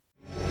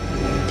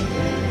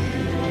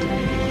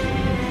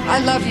I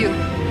love you.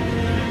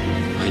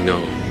 I know.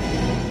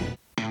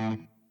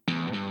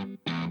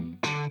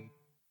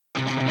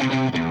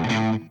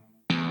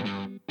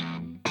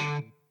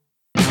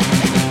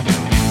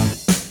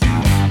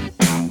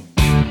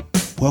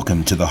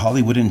 Welcome to the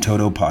Hollywood in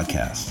Toto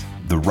podcast,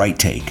 the right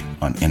take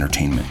on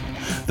entertainment.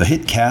 The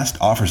HiT cast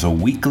offers a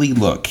weekly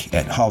look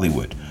at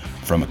Hollywood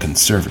from a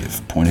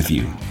conservative point of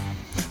view.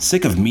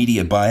 Sick of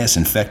media bias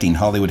infecting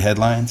Hollywood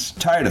headlines?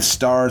 Tired of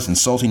stars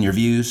insulting your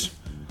views?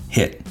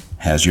 HiT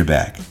has your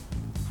back.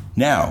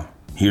 Now,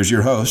 here's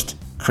your host,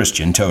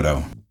 Christian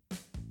Toto.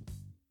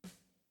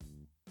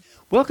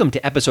 Welcome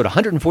to episode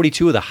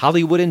 142 of the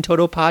Hollywood in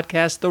Toto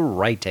podcast, the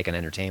right take on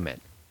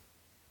entertainment.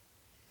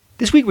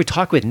 This week we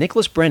talk with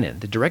Nicholas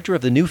Brennan, the director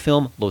of the new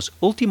film Los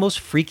Ultimos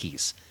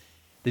Frikis.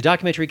 The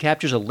documentary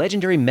captures a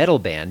legendary metal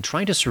band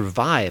trying to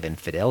survive in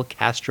Fidel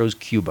Castro's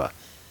Cuba.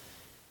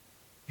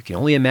 You can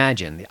only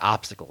imagine the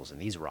obstacles in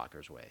these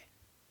rockers' way.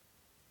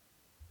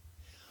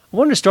 I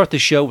wanted to start the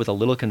show with a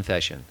little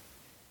confession.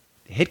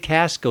 The HiT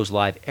cast goes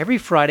live every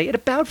Friday at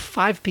about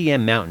 5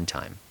 p.m. Mountain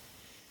Time.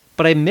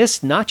 But I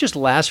missed not just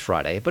last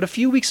Friday, but a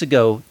few weeks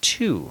ago,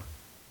 too.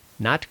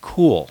 Not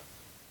cool.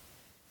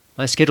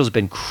 My schedule's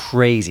been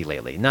crazy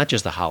lately, not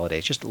just the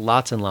holidays, just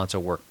lots and lots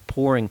of work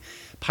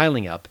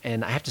piling up,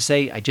 and I have to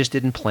say, I just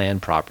didn't plan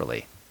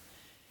properly.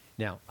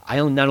 Now, I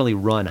not only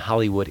run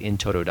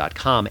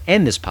HollywoodInToto.com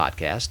and this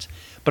podcast,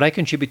 but I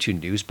contribute to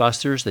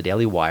Newsbusters, The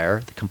Daily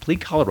Wire, The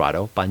Complete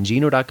Colorado,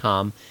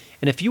 Bongino.com,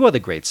 and a few other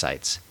great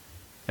sites.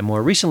 And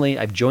more recently,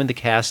 I've joined the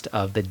cast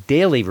of The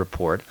Daily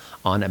Report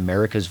on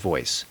America's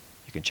Voice.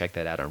 You can check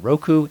that out on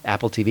Roku,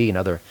 Apple TV, and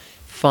other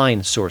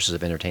fine sources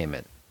of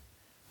entertainment.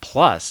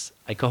 Plus,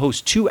 I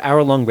co-host 2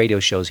 hour-long radio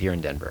shows here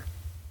in Denver.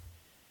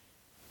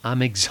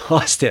 I'm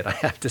exhausted, I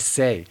have to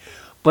say,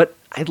 but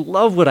I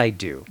love what I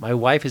do. My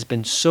wife has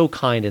been so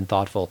kind and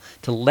thoughtful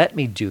to let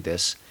me do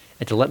this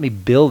and to let me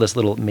build this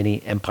little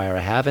mini empire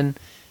I have, and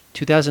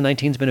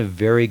 2019 has been a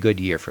very good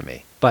year for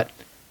me. But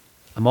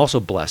I'm also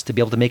blessed to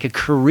be able to make a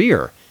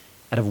career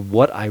out of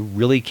what I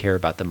really care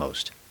about the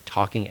most,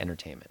 talking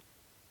entertainment.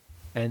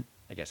 And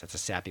I guess that's a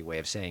sappy way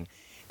of saying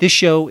this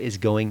show is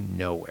going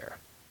nowhere.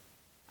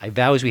 I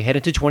vow as we head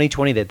into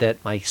 2020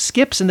 that my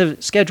skips in the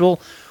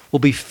schedule will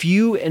be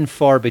few and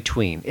far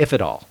between, if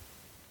at all.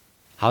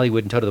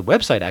 Hollywood in Toto, the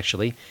website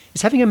actually,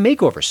 is having a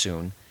makeover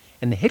soon,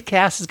 and the HiT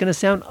cast is going to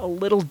sound a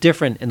little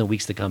different in the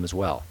weeks to come as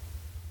well.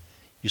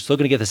 You're still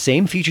going to get the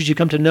same features you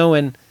come to know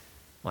and,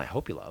 well, I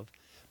hope you love,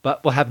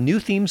 but we'll have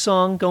new theme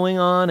song going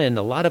on and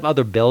a lot of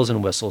other bells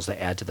and whistles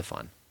to add to the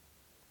fun.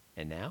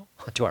 And now,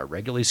 to our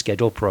regularly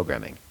scheduled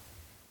programming.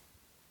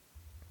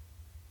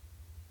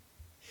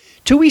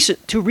 Two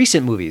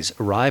recent movies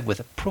arrive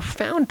with a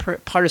profound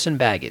partisan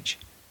baggage.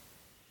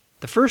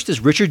 The first is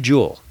Richard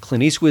Jewell,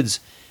 Clint Eastwood's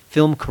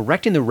film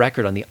correcting the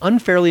record on the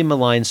unfairly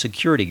maligned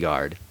security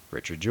guard,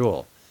 Richard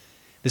Jewell.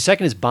 The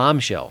second is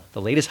Bombshell,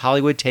 the latest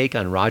Hollywood take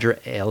on Roger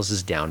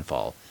Ailes'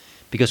 downfall.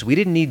 Because we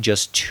didn't need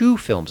just 2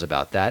 films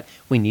about that,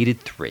 we needed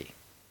 3.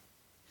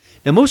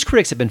 Now, most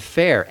critics have been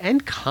fair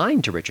and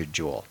kind to Richard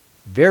Jewell.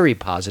 Very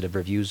positive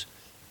reviews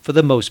for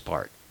the most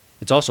part.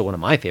 It's also one of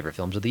my favorite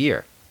films of the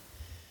year.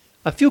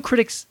 A few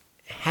critics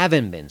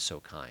haven't been so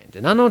kind,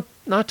 and I'm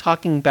not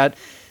talking about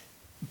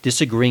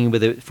disagreeing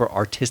with it for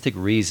artistic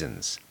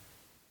reasons.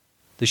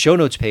 The show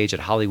notes page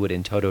at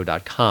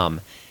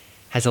HollywoodInToto.com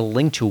has a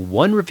link to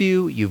one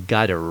review you've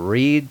got to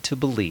read to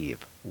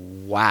believe.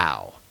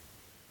 Wow.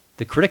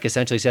 The critic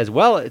essentially says,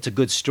 well, it's a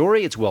good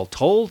story, it's well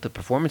told, the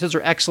performances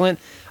are excellent,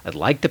 I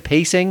like the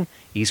pacing,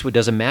 Eastwood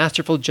does a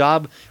masterful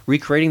job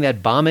recreating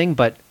that bombing,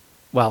 but,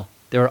 well,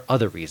 there are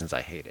other reasons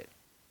I hate it.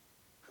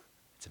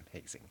 It's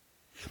amazing.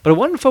 But I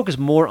want to focus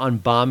more on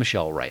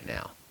Bombshell right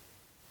now.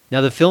 Now,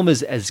 the film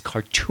is as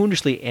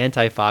cartoonishly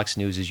anti-Fox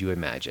News as you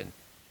imagine.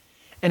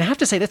 And I have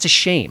to say, that's a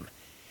shame.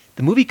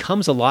 The movie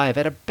comes alive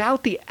at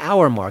about the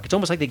hour mark. It's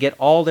almost like they get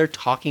all their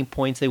talking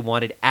points they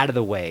wanted out of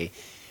the way,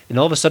 and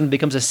all of a sudden it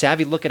becomes a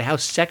savvy look at how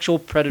sexual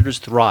predators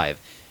thrive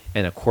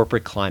in a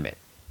corporate climate.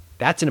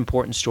 That's an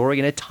important story,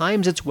 and at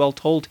times it's well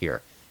told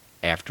here,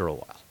 after a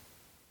while.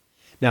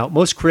 Now,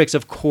 most critics,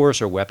 of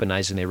course, are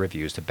weaponizing their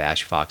reviews to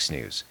bash Fox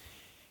News.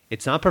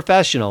 It's not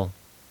professional,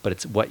 but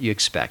it's what you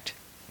expect.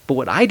 But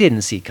what I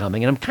didn't see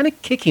coming, and I'm kind of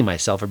kicking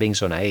myself for being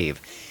so naive,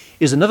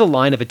 is another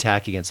line of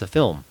attack against the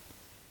film.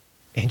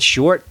 In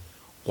short,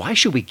 why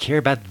should we care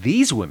about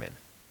these women?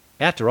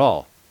 After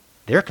all,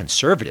 they're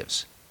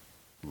conservatives.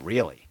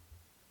 Really?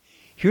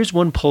 Here's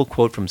one pull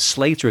quote from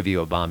Slate's review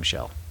of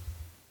Bombshell.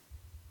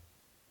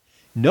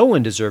 No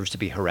one deserves to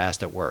be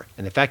harassed at work,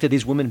 and the fact that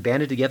these women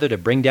banded together to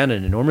bring down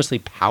an enormously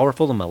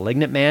powerful and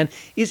malignant man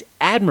is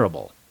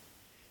admirable.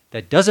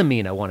 That doesn't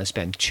mean I want to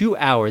spend 2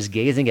 hours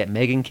gazing at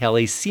Megyn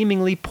Kelly's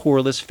seemingly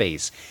poreless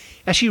face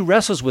as she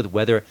wrestles with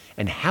whether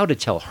and how to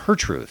tell her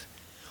truth,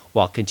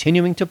 while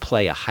continuing to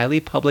play a highly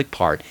public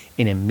part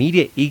in a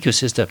media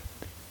ecosystem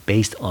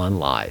based on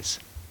lies.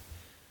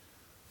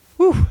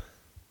 Whew.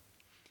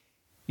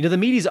 You know, the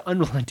media's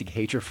unrelenting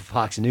hatred for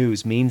Fox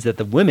News means that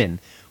the women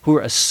who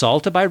were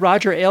assaulted by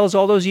Roger Ailes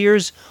all those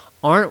years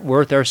aren't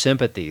worth our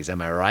sympathies,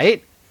 am I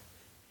right?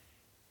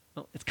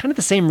 Well, it's kind of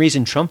the same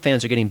reason Trump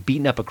fans are getting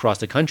beaten up across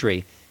the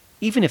country,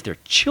 even if they're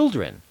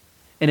children.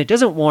 And it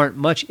doesn't warrant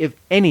much, if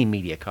any,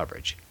 media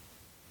coverage.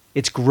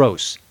 It's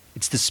gross.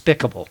 It's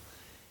despicable.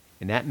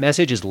 And that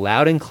message is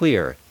loud and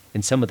clear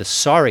in some of the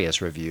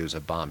sorriest reviews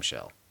of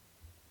Bombshell.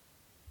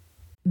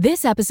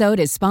 This episode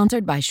is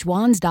sponsored by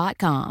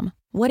Schwans.com.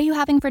 What are you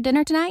having for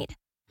dinner tonight?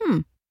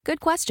 Good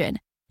question.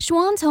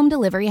 Schwann's Home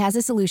Delivery has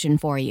a solution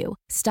for you.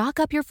 Stock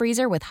up your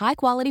freezer with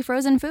high-quality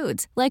frozen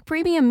foods like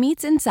premium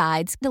meats and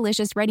sides,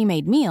 delicious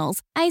ready-made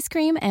meals, ice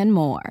cream, and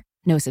more.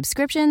 No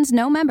subscriptions,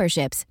 no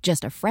memberships,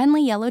 just a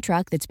friendly yellow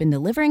truck that's been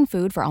delivering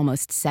food for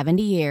almost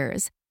 70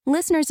 years.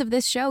 Listeners of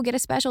this show get a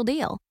special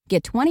deal.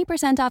 Get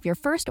 20% off your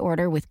first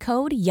order with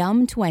code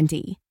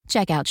YUM20.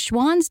 Check out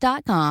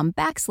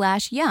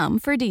schwans.com/YUM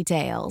for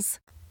details.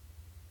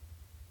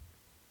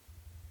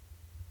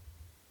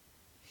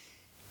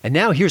 And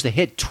now here's the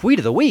hit tweet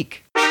of the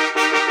week.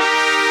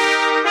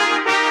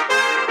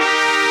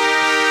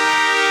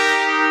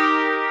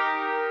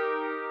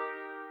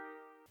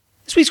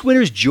 This week's winner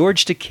is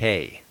George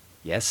Takei.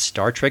 Yes,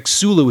 Star Trek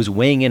Sulu is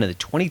weighing in on the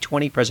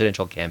 2020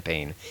 presidential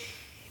campaign.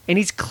 And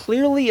he's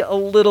clearly a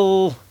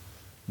little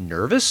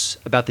nervous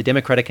about the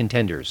Democratic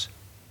contenders.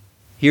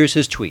 Here's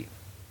his tweet.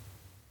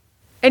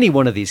 Any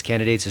one of these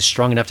candidates is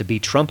strong enough to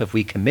beat Trump if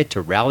we commit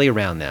to rally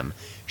around them,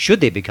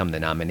 should they become the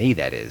nominee,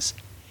 that is.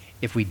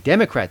 If we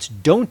Democrats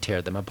don't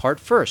tear them apart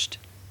first.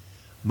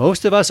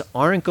 Most of us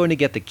aren't going to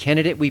get the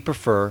candidate we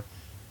prefer.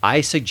 I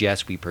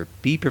suggest we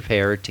be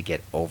prepared to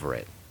get over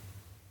it.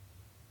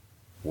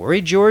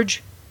 Worried,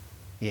 George?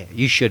 Yeah,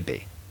 you should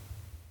be.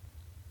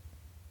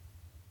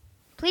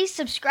 Please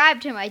subscribe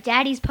to my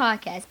daddy's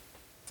podcast.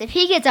 If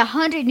he gets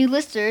 100 new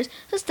listeners,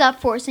 he'll stop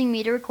forcing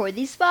me to record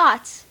these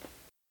spots.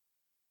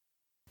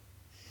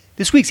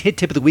 This week's hit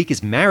tip of the week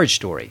is Marriage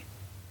Story.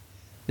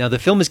 Now, the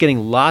film is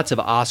getting lots of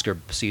Oscar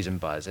season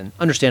buzz, and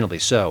understandably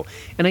so.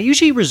 And I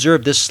usually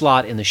reserve this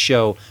slot in the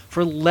show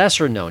for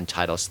lesser-known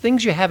titles,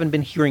 things you haven't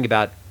been hearing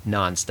about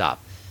nonstop.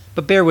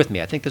 But bear with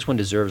me, I think this one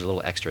deserves a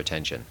little extra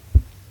attention.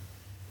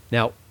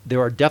 Now,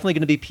 there are definitely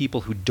going to be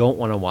people who don't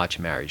want to watch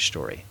Marriage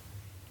Story.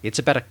 It's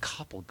about a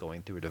couple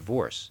going through a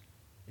divorce.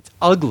 It's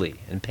ugly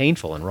and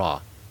painful and raw.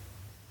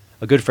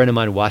 A good friend of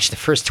mine watched the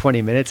first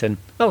 20 minutes and,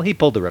 well, he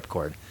pulled the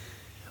ripcord.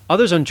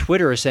 Others on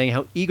Twitter are saying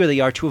how eager they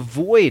are to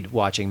avoid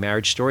watching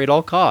Marriage Story at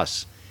all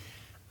costs.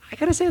 I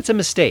gotta say it's a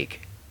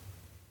mistake.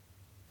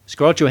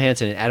 Scarlett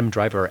Johansson and Adam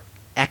Driver are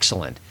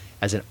excellent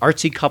as an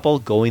artsy couple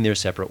going their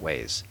separate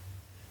ways.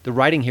 The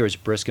writing here is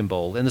brisk and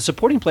bold, and the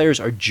supporting players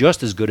are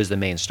just as good as the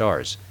main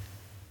stars.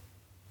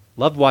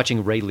 Loved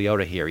watching Ray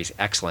Liotta here. He's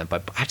excellent,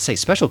 but I have to say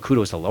special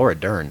kudos to Laura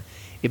Dern.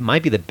 It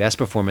might be the best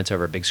performance of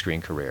her big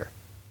screen career.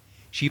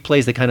 She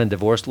plays the kind of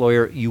divorce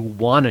lawyer you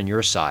want on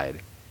your side.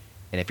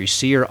 And if you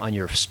see her on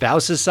your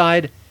spouse's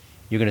side,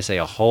 you're going to say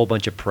a whole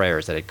bunch of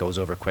prayers that it goes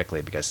over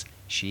quickly because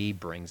she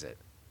brings it.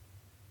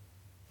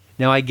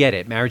 Now, I get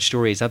it. Marriage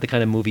Story is not the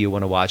kind of movie you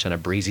want to watch on a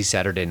breezy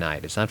Saturday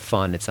night. It's not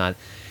fun. It's not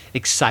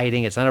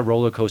exciting. It's not a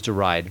roller coaster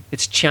ride.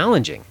 It's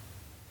challenging.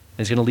 And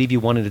it's going to leave you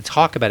wanting to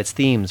talk about its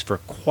themes for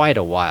quite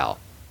a while.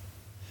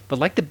 But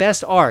like the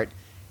best art,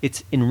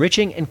 it's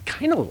enriching and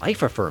kind of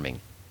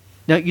life-affirming.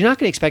 Now, you're not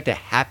going to expect a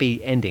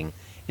happy ending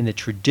in the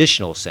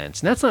traditional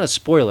sense. And that's not a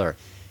spoiler.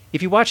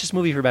 If you watch this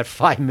movie for about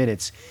 5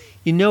 minutes,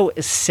 you know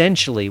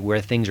essentially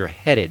where things are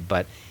headed,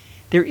 but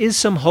there is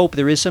some hope,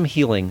 there is some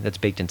healing that's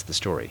baked into the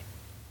story.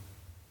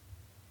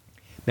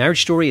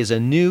 Marriage Story is a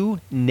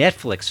new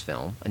Netflix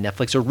film, a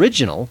Netflix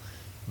original,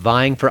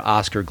 vying for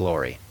Oscar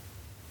glory.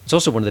 It's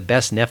also one of the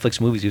best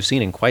Netflix movies we've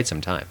seen in quite some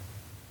time.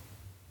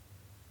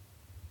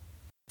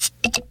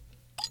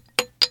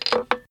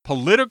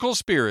 Political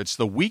Spirits,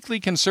 the weekly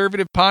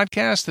conservative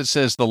podcast that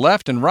says the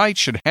left and right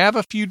should have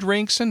a few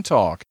drinks and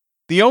talk.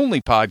 The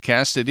only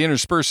podcast that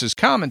intersperses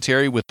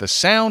commentary with the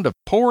sound of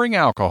pouring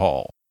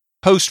alcohol.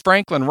 Host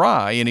Franklin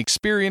Rye, an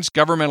experienced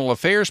governmental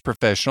affairs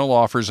professional,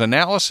 offers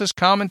analysis,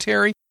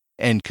 commentary,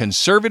 and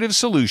conservative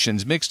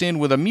solutions mixed in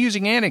with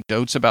amusing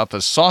anecdotes about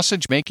the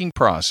sausage-making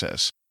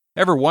process.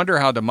 Ever wonder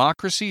how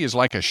democracy is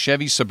like a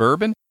Chevy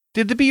Suburban?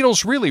 Did the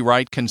Beatles really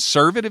write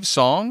conservative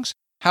songs?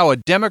 How a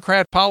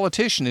Democrat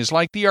politician is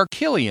like the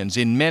Arquillians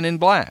in Men in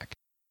Black.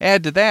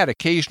 Add to that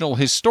occasional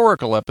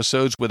historical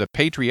episodes with a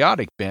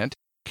patriotic bent,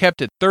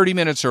 kept at 30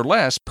 minutes or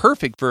less,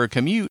 perfect for a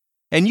commute,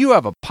 and you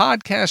have a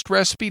podcast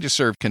recipe to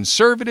serve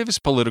conservatives,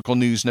 political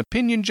news and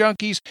opinion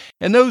junkies,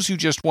 and those who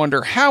just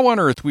wonder how on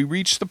earth we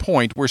reached the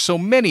point where so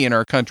many in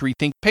our country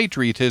think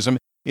patriotism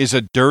is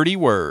a dirty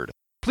word.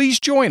 Please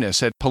join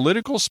us at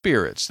Political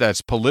Spirits.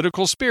 That's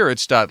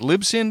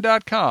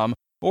politicalspirits.libsyn.com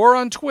or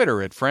on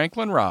Twitter at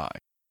Franklin Rye.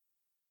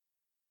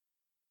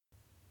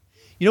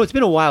 You know, it's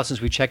been a while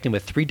since we checked in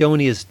with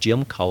Thredonia's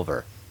Jim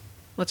Culver.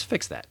 Let's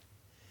fix that.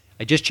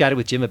 I just chatted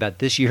with Jim about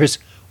this year's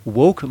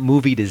woke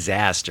movie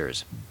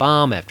disasters,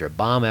 bomb after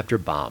bomb after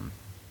bomb.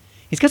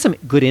 He's got some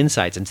good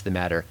insights into the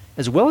matter,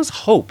 as well as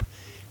hope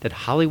that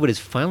Hollywood is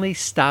finally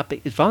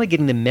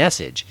getting the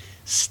message.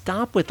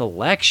 Stop with the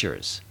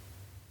lectures.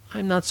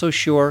 I'm not so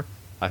sure,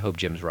 I hope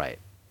Jim's right.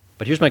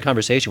 But here's my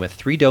conversation with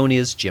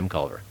Thredonia's Jim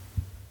Culver.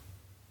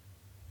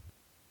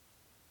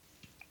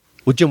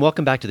 Well, Jim,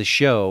 welcome back to the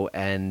show.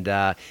 And,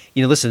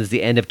 listen, it's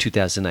the end of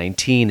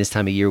 2019. This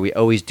time of year, we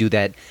always do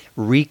that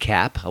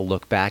recap, a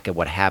look back at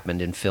what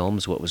happened in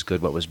films, what was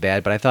good, what was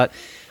bad. But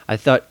I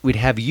thought we'd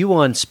have you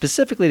on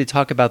specifically to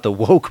talk about the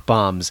woke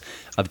bombs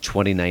of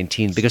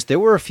 2019, because there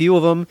were a few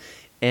of them,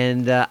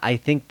 and I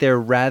think they're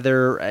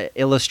rather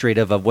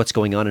illustrative of what's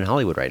going on in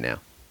Hollywood right now.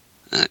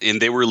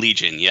 And they were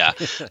legion, yeah.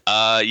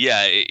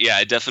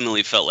 I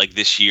definitely felt like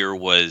this year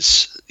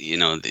was,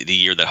 the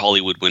year that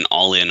Hollywood went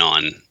all in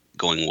on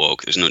going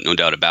woke. There's no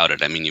doubt about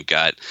it. I mean, you've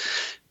got,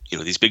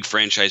 these big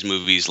franchise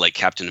movies like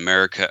Captain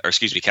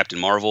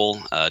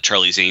Marvel,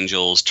 Charlie's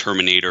Angels,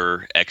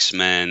 Terminator,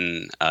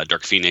 X-Men,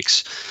 Dark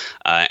Phoenix,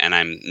 and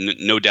I'm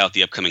no doubt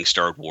the upcoming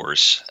Star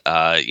Wars.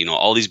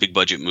 All these big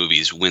budget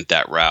movies went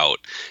that route.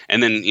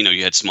 And then,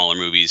 you had smaller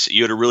movies.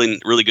 You had a really,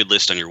 really good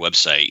list on your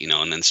website,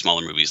 and then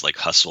smaller movies like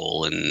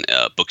Hustle and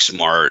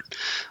Booksmart,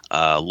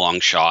 Long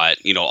Shot,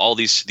 all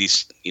these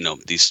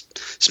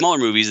smaller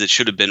movies that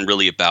should have been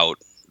really about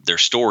their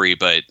story,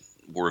 but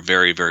were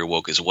very, very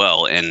woke as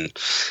well. And,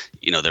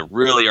 they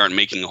really aren't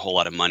making a whole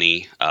lot of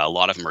money. A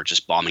lot of them are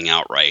just bombing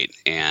outright.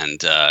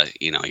 And,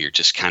 you're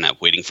just kind of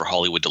waiting for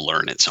Hollywood to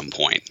learn at some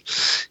point,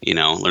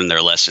 learn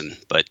their lesson.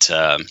 But,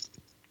 so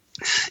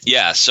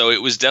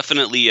it was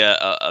definitely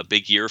a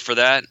big year for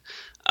that.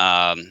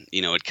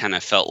 It kind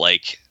of felt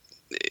like,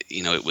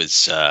 it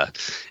was,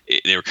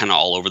 they were kind of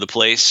all over the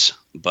place.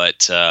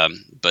 But I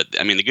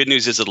mean, the good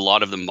news is that a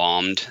lot of them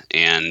bombed,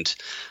 and,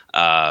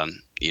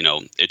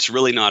 it's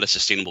really not a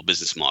sustainable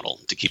business model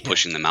to keep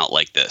pushing them out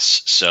like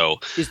this.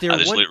 So is there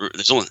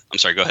there's only, I'm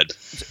sorry, go ahead.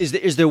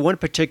 Is there one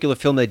particular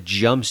film that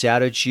jumps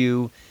out at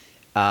you?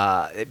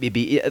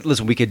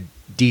 Listen, we could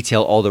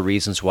detail all the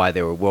reasons why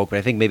they were woke, but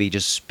I think maybe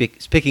just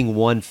picking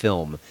one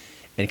film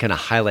and kind of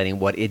highlighting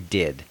what it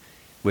did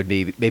would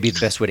be maybe the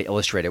best way to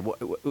illustrate it.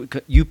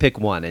 You pick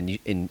one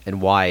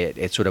and why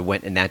it sort of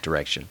went in that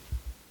direction.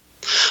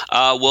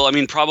 Well, I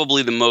mean,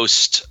 probably the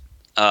most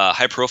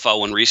high-profile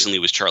one recently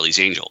was Charlie's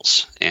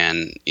Angels,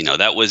 and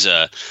that was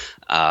it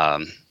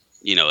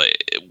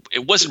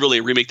wasn't really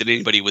a remake that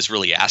anybody was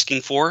really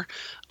asking for,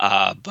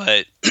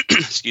 but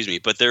excuse me,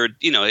 but there,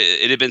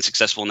 it had been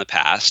successful in the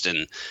past,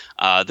 and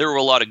there were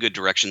a lot of good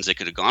directions they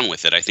could have gone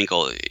with it. I think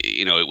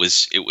it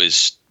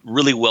was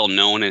really well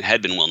known and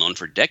had been well known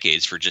for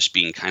decades for just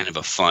being kind of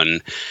a fun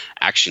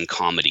action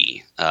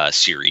comedy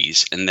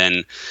series, and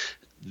then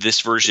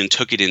this version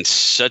took it in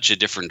such a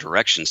different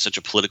direction, such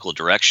a political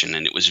direction,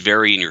 and it was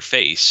very in your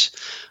face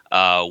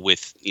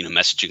with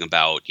messaging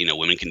about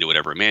women can do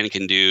whatever a man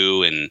can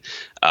do, and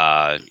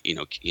all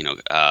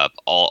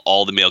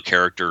the male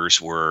characters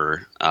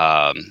were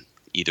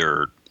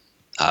either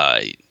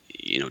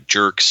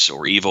jerks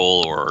or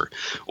evil or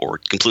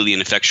completely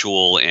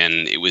ineffectual,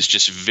 and it was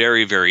just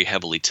very, very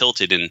heavily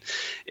tilted, and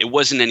it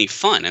wasn't any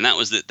fun. And that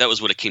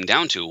was what it came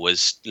down to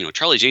was,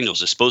 Charlie's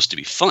Angels is supposed to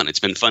be fun.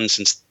 It's been fun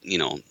since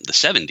the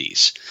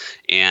 70s,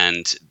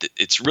 and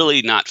it's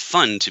really not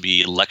fun to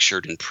be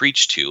lectured and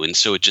preached to, and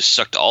so it just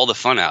sucked all the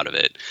fun out of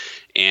it.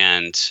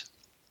 And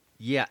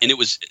I think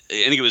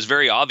it was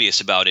very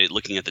obvious about it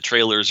looking at the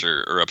trailers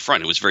or up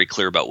front. It was very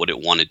clear about what it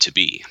wanted to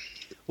be.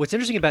 What's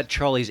interesting about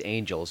Charlie's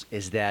Angels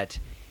is that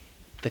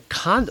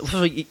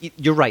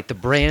you're right, the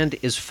brand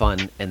is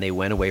fun, and they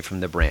went away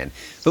from the brand.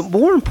 But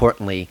more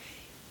importantly,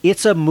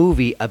 it's a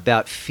movie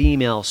about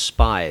female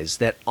spies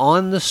that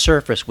on the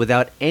surface,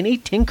 without any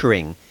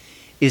tinkering,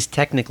 is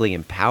technically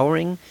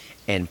empowering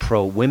and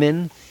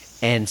pro-women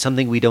and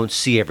something we don't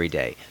see every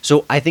day.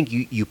 So I think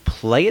you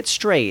play it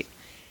straight,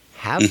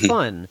 have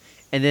fun,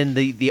 and then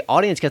the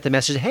audience get the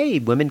message, hey,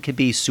 women can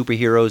be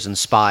superheroes and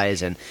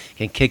spies and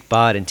can kick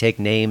butt and take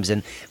names.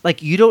 And,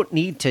 you don't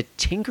need to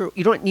tinker.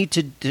 You don't need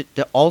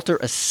to alter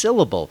a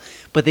syllable.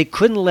 But they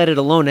couldn't let it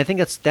alone. I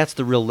think that's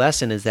the real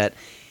lesson is that,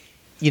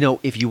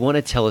 if you want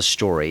to tell a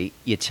story,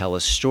 you tell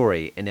a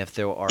story. And if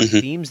there are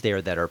themes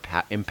there that are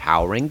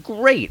empowering,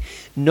 great.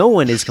 No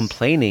one is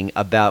complaining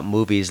about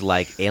movies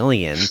like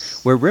Alien,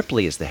 where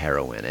Ripley is the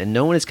heroine. And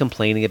no one is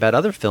complaining about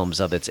other films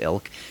of its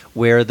ilk,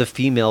 where the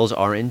females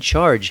are in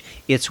charge.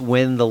 It's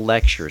when the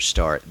lectures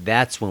start.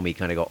 That's when we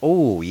kind of go,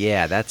 oh,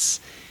 yeah, that's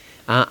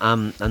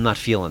I'm not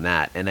feeling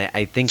that. And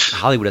I think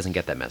Hollywood doesn't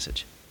get that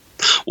message.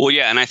 Well,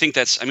 yeah, and I think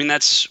that's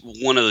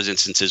one of those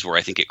instances where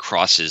I think it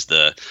crosses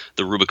the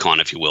Rubicon,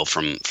 if you will,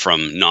 from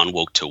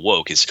non-woke to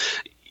woke. Is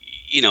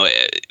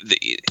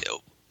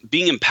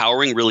being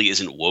empowering really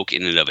isn't woke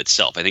in and of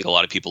itself. I think a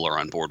lot of people are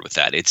on board with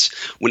that. It's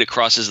when it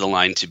crosses the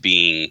line to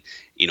being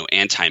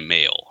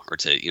anti-male or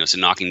to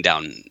knocking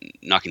down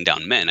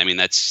men. I mean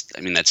that's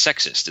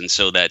sexist, and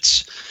so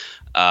that's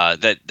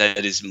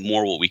that is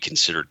more what we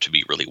consider to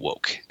be really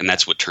woke, and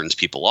that's what turns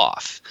people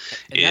off.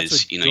 And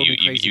is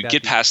you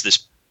get past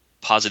this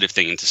positive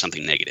thing into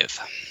something negative.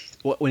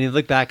 Well, when you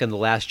look back on The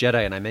Last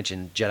Jedi, and I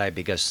mentioned Jedi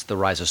because The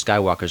Rise of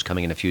Skywalker is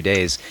coming in a few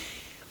days,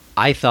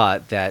 I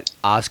thought that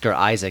Oscar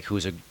Isaac,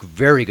 who's a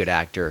very good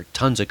actor,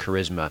 tons of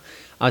charisma,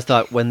 I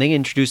thought when they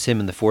introduced him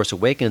in The Force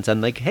Awakens,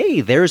 I'm like,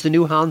 hey, there's the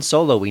new Han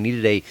Solo. We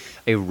needed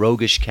a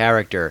roguish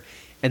character.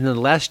 And then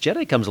The Last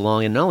Jedi comes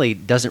along and not only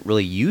doesn't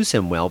really use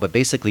him well, but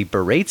basically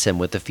berates him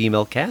with the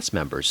female cast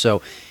members.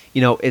 So,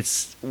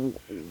 it's,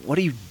 what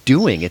are you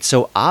doing? It's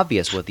so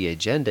obvious what the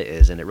agenda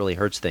is, and it really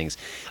hurts things.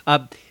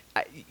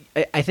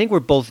 I think we're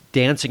both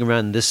dancing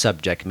around this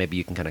subject. Maybe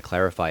you can kind of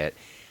clarify it.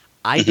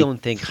 I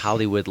don't think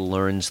Hollywood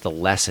learns the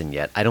lesson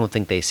yet. I don't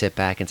think they sit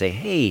back and say,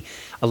 hey,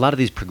 a lot of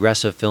these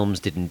progressive films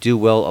didn't do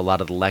well. A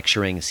lot of the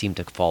lecturing seemed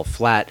to fall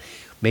flat.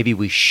 Maybe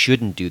we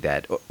shouldn't do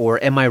that.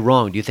 Or am I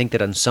wrong? Do you think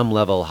that on some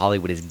level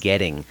Hollywood is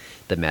getting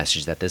the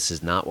message that this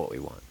is not what we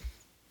want?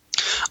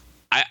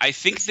 I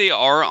think they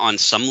are on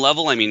some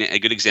level. I mean, a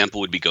good example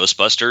would be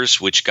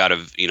Ghostbusters, which got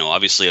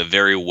obviously a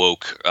very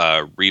woke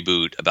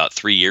reboot about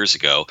 3 years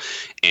ago.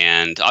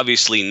 And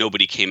obviously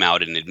nobody came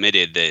out and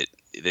admitted that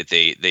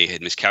they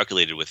had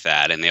miscalculated with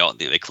that, and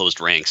they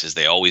closed ranks, as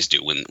they always do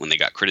when they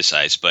got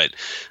criticized. But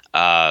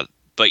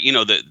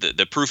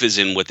the proof is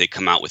in what they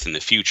come out with in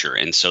the future,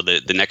 and so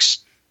the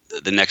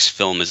next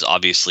film is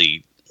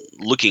obviously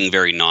looking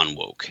very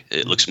non-woke.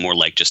 It looks more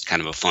like just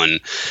kind of a fun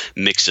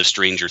mix of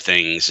Stranger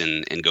Things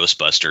and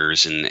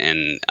Ghostbusters,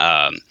 and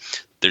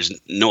there's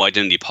no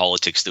identity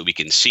politics that we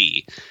can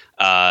see.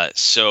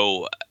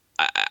 So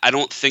I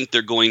don't think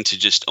they're going to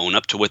just own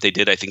up to what they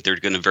did. I think they're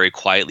going to very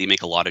quietly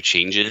make a lot of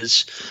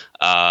changes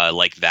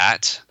like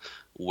that,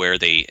 where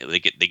they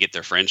get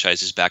their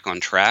franchises back on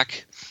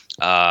track.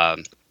 I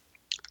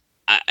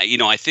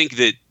think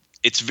that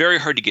it's very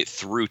hard to get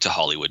through to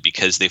Hollywood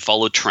because they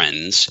follow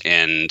trends,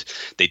 and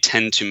they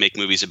tend to make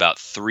movies about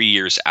 3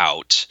 years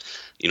out,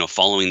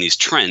 following these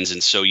trends.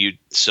 And so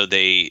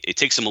it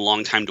takes them a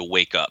long time to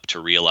wake up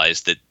to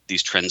realize that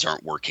these trends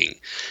aren't working,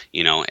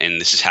 and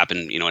this has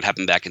happened, it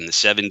happened back in the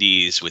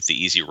 70s with the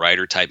Easy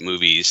Rider type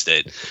movies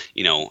that,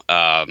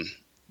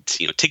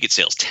 ticket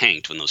sales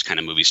tanked when those kind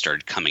of movies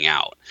started coming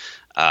out.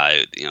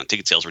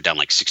 Ticket sales were down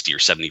like 60 or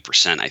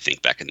 70%, I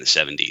think, back in the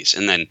 70s.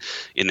 And then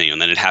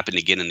it happened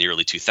again in the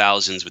early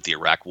 2000s with the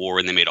Iraq War,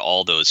 and they made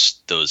all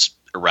those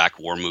Iraq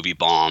War movie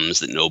bombs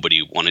that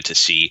nobody wanted to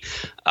see.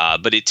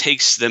 But it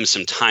takes them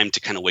some time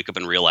to kind of wake up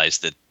and realize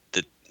that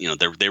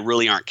they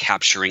really aren't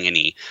capturing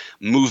any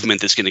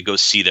movement that's going to go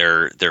see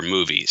their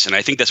movies. And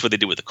I think that's what they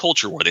did with the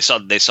culture war. They saw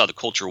the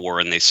culture war,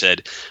 and they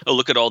said, oh,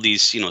 look at all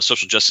these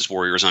social justice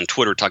warriors on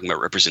Twitter talking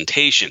about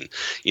representation.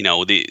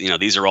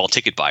 These are all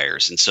ticket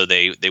buyers. And so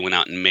they went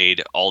out and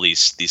made all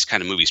these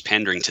kind of movies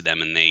pandering to them,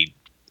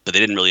 but they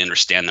didn't really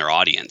understand their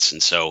audience.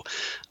 And so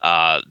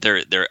I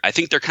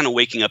think they're kind of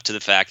waking up to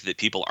the fact that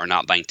people are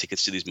not buying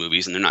tickets to these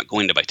movies, and they're not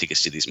going to buy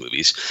tickets to these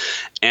movies.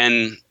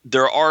 And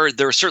there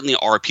certainly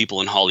are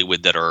people in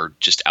Hollywood that are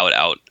just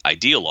out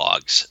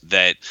ideologues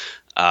that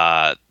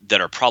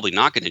are probably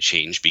not going to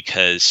change,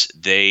 because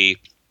they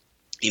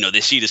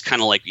see it as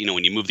kind of like,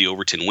 when you move the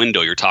Overton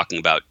window, you're talking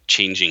about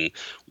changing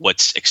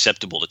what's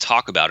acceptable to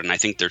talk about. And I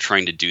think they're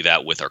trying to do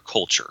that with our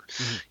culture.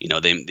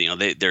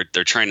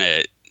 They're trying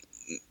to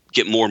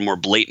get more and more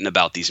blatant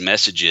about these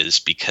messages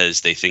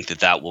because they think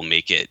that will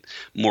make it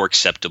more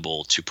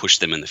acceptable to push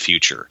them in the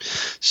future.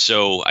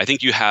 So I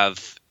think you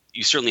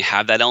certainly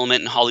have that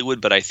element in Hollywood,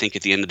 but I think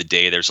at the end of the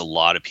day, there's a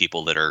lot of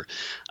people that are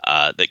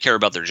that care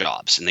about their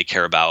jobs, and they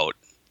care about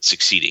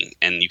succeeding,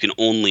 and you can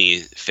only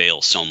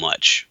fail so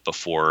much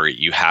before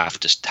you have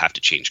to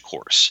change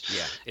course.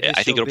 Yeah,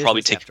 I think it'll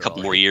probably take a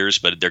couple more years,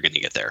 but they're going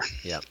to get there.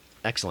 Yeah.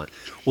 Excellent.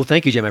 Well,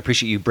 thank you, Jim. I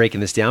appreciate you breaking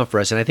this down for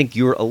us. And I think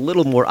you're a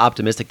little more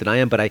optimistic than I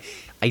am, but I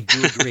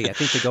do agree. I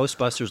think the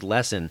Ghostbusters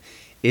lesson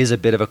is a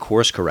bit of a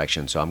course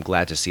correction, so I'm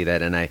glad to see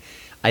that. And I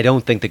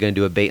don't think they're going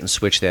to do a bait and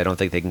switch there. I don't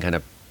think they can kind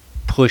of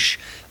push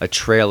a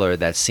trailer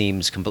that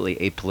seems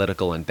completely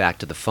apolitical and back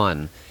to the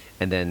fun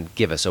and then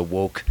give us a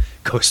woke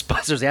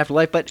Ghostbusters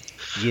Afterlife. But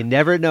you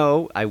never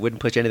know. I wouldn't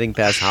push anything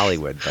past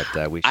Hollywood,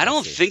 but we. I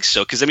don't think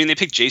so, because they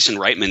picked Jason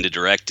Reitman to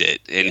direct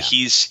it, and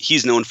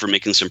he's known for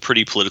making some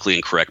pretty politically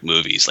incorrect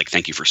movies, like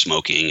Thank You for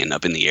Smoking and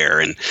Up in the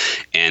Air,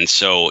 and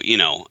so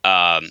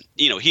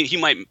he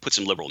might put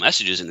some liberal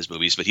messages in his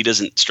movies, but he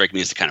doesn't strike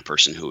me as the kind of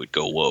person who would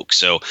go woke.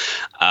 So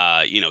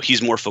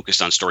he's more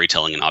focused on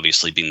storytelling, and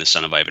obviously being the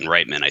son of Ivan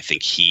Reitman, I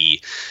think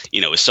he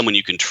is someone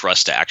you can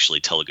trust to actually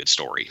tell a good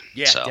story.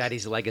 Yeah, so.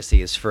 Daddy's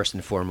legacy is first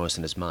and foremost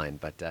in his mind.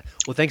 But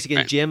well, thanks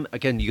again, Jim.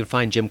 Again, you can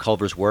find Jim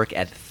Culver's work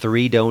at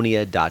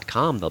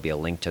threedonia.com. There'll be a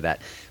link to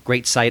that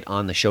great site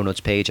on the show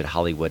notes page at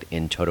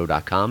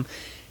hollywoodintoto.com.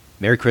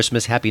 Merry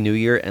Christmas, Happy New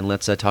Year, and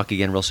let's talk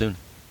again real soon.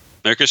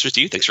 Merry Christmas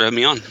to you. Thanks for having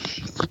me on.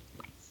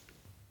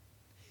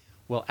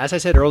 Well, as I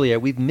said earlier,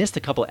 we've missed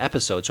a couple of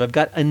episodes, so I've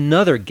got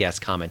another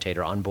guest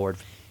commentator on board.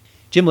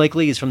 Jim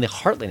Lakely is from the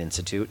Heartland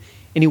Institute,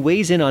 and he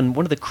weighs in on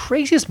one of the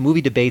craziest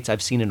movie debates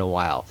I've seen in a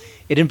while.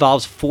 It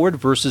involves Ford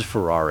versus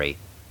Ferrari.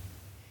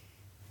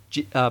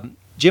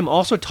 Jim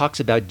also talks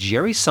about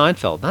Jerry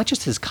Seinfeld, not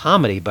just his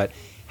comedy, but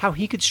how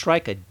he could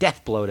strike a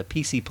death blow to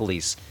PC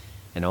police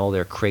and all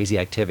their crazy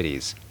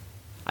activities.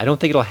 I don't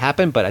think it'll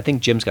happen, but I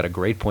think Jim's got a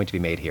great point to be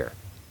made here.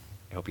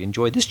 I hope you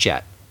enjoyed this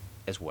chat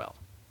as well.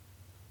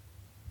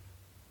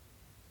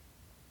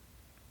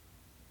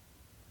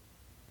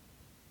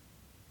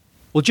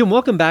 Well, Jim,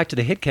 welcome back to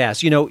the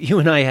HitCast. You know, you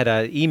and I had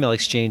an email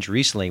exchange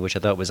recently, which I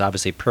thought was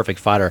obviously perfect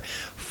fodder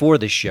for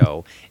the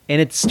show. And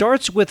it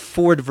starts with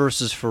Ford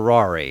versus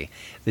Ferrari,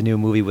 the new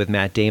movie with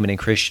Matt Damon and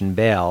Christian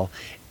Bale.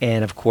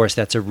 And, of course,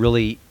 that's a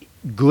really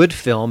good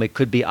film. It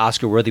could be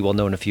Oscar-worthy, we'll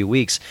know in a few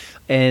weeks.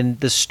 And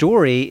the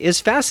story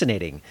is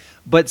fascinating.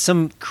 But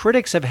some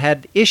critics have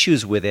had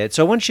issues with it.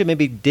 So I want you to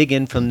maybe dig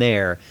in from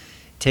there,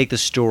 take the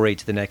story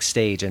to the next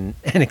stage and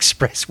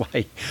express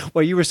why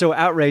you were so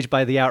outraged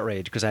by the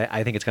outrage, because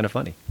I think it's kind of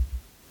funny.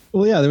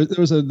 Well, yeah, there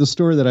was the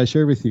story that I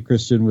shared with you,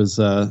 Christian, was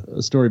a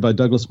story by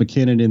Douglas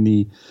McKinnon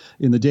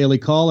in the Daily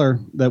Caller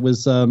that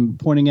was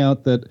pointing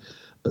out that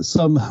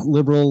some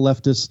liberal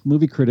leftist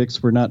movie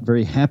critics were not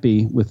very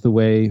happy with the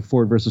way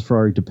Ford versus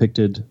Ferrari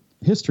depicted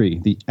history,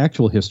 the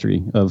actual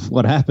history of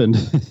what happened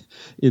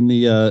in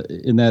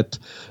that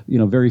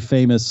very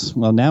famous.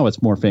 Well, now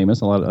it's more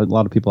famous. A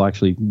lot of people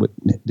actually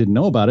didn't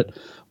know about it,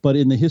 but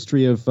in the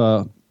history of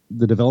the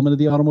development of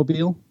the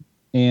automobile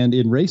and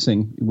in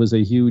racing, it was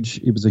a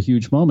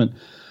huge moment.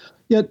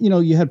 Yet,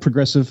 you had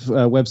progressive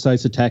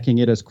websites attacking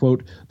it as,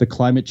 quote, the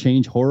climate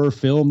change horror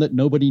film that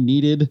nobody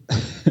needed,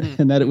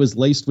 and that it was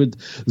laced with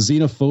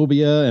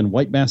xenophobia and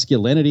white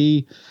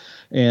masculinity,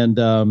 and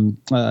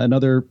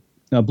another.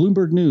 Now,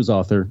 Bloomberg News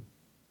author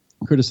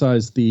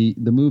criticized the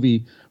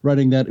movie,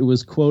 writing that it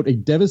was, quote, a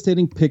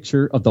devastating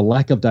picture of the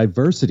lack of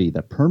diversity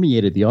that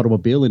permeated the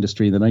automobile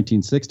industry in the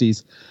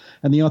 1960s.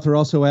 And the author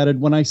also added,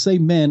 when I say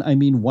men, I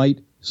mean white,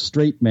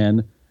 straight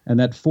men, and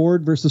that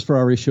Ford versus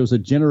Ferrari shows a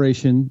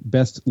generation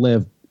best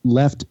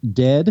left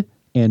dead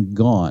and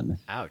gone.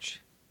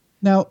 Ouch.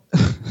 Now,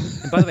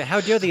 and by the way,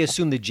 how dare they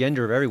assume the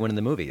gender of everyone in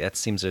the movie? That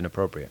seems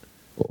inappropriate.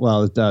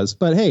 Well, it does.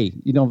 But hey,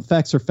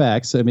 facts are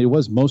facts. I mean, it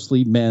was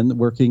mostly men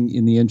working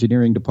in the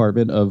engineering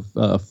department of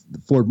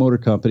Ford Motor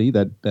Company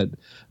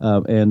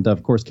and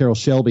of course, Carroll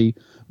Shelby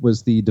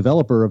was the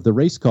developer of the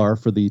race car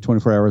for the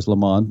 24 Hours Le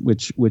Mans,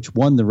 which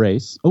won the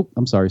race. Oh,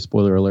 I'm sorry.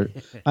 Spoiler alert.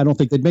 I don't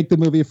think they'd make the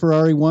movie if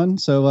Ferrari won.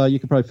 So you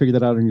can probably figure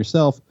that out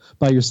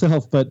by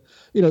yourself. But,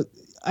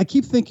 I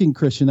keep thinking,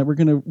 Christian, that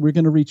we're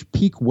gonna reach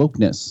peak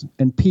wokeness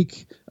and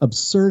peak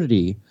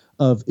absurdity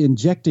of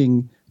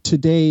injecting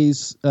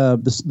today's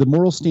the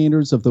moral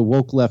standards of the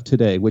woke left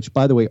today, which,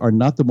 by the way, are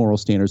not the moral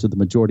standards of the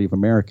majority of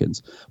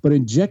Americans, but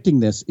injecting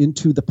this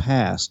into the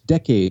past,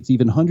 decades,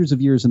 even hundreds of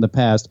years in the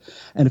past.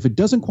 And if it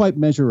doesn't quite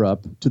measure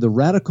up to the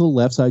radical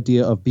left's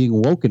idea of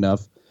being woke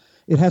enough,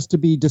 it has to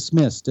be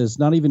dismissed as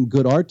not even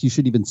good art. You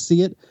shouldn't even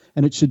see it,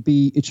 and it should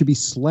be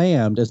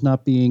slammed as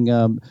not being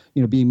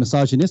being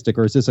misogynistic,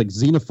 or is this like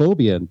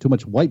xenophobia and too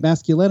much white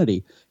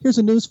masculinity? Here's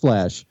a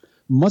newsflash.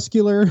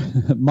 Muscular,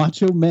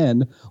 macho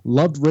men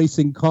loved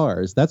racing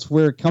cars. That's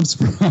where it comes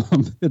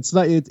from. It's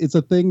not. It's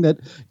a thing that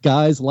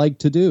guys like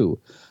to do,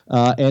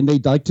 and they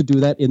like to do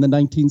that in the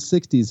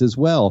 1960s as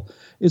well.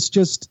 It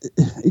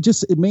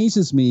just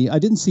amazes me. I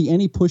didn't see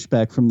any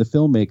pushback from the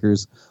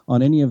filmmakers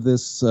on any of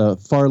this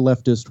far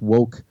leftist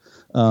woke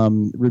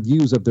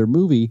reviews of their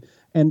movie,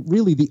 and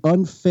really the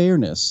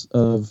unfairness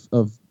of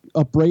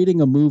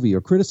upbraiding a movie or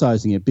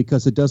criticizing it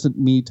because it doesn't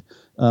meet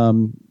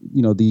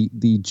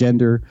the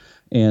gender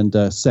and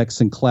sex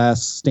and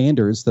class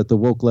standards that the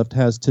woke left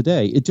has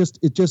today. It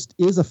just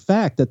is a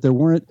fact that there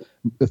weren't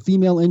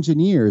female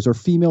engineers or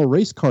female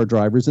race car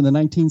drivers in the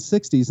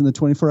 1960s in the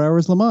 24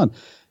 Hours Le Mans.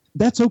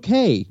 That's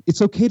okay.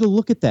 It's okay to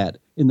look at that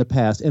in the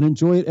past and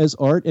enjoy it as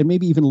art, and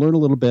maybe even learn a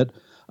little bit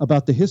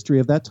about the history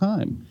of that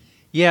time.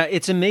 Yeah,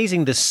 it's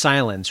amazing, the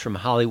silence from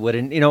Hollywood.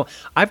 And,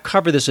 I've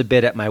covered this a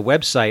bit at my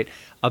website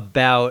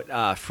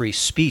about free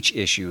speech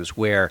issues,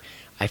 where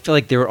I feel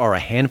like there are a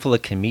handful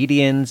of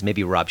comedians,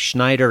 maybe Rob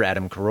Schneider,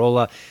 Adam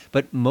Carolla,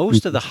 but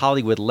most of the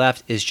Hollywood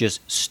left is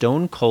just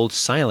stone cold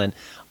silent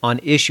on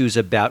issues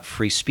about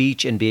free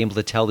speech and being able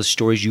to tell the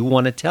stories you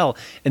want to tell.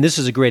 And this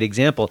is a great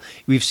example.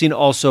 We've seen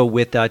also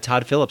with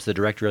Todd Phillips, the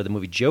director of the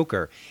movie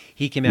Joker.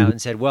 He came out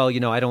and said, well,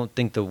 I don't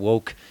think the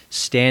woke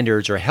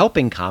standards are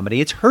helping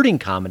comedy. It's hurting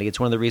comedy. It's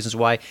one of the reasons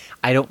why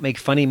I don't make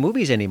funny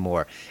movies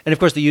anymore. And, of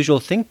course, the usual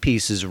think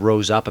pieces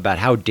rose up about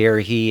how dare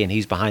he and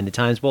he's behind the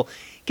times. Well,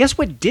 guess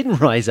what didn't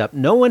rise up?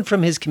 No one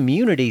from his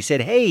community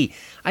said, hey,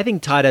 I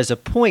think Todd has a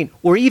point,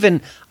 or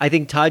even I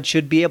think Todd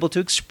should be able to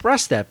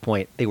express that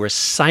point. They were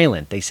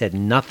silent. They said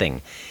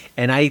nothing.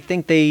 And I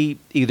think they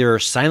either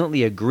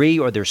silently agree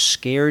or they're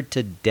scared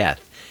to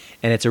death.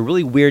 And it's a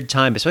really weird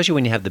time, especially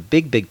when you have the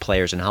big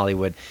players in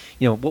Hollywood.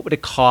 What would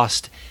it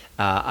cost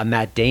a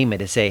Matt Damon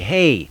to say,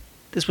 hey,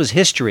 this was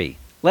history.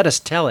 Let us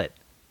tell it.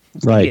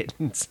 Right.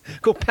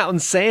 Go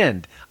pound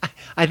sand.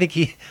 I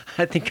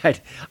think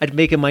I'd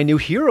make him my new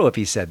hero if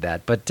he said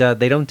that. But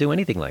they don't do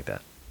anything like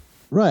that.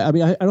 Right. I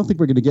mean, I don't think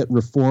we're going to get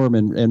reform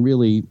and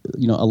really,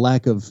 a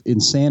lack of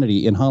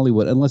insanity in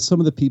Hollywood unless some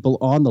of the people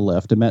on the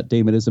left, and Matt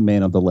Damon is a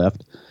man of the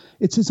left,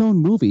 it's his own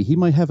movie. He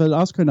might have an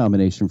Oscar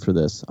nomination for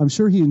this. I'm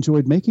sure he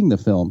enjoyed making the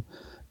film.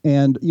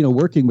 And,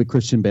 working with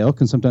Christian Bale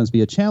can sometimes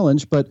be a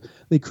challenge, but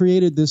they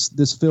created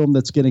this film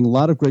that's getting a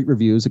lot of great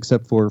reviews,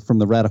 except for from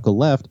the radical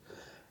left.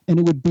 And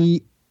it would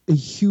be a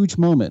huge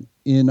moment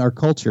in our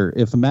culture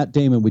if Matt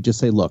Damon would just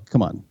say, look,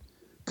 come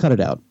cut it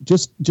out.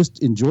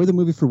 Just enjoy the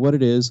movie for what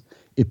it is.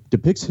 It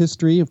depicts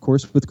history, of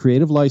course, with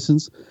creative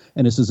license,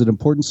 and this is an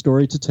important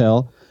story to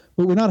tell.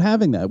 But we're not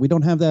having that. We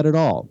don't have that at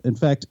all. In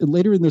fact,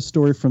 later in this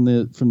story from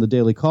the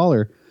Daily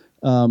Caller,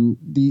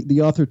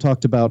 the author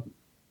talked about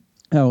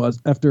how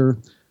after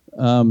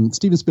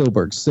Steven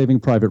Spielberg's Saving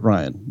Private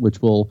Ryan,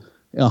 which will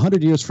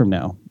 100 years from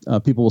now,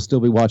 people will still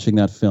be watching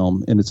that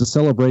film, and it's a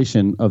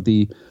celebration of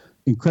the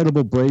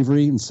incredible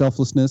bravery and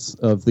selflessness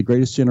of the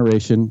greatest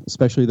generation,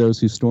 especially those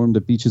who stormed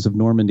the beaches of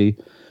Normandy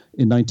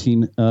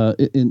during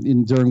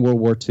World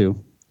War II.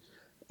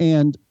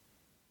 And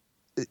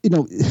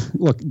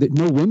look,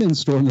 no women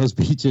stormed those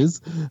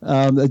beaches.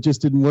 It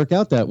just didn't work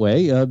out that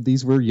way.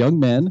 These were young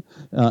men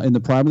in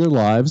the prime of their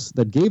lives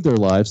that gave their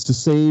lives to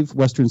save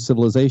Western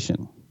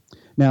civilization.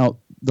 Now,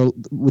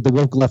 with the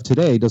woke left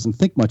today doesn't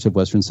think much of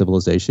Western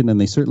civilization, and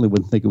they certainly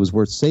wouldn't think it was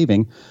worth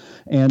saving.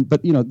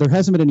 But there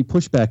hasn't been any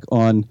pushback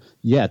on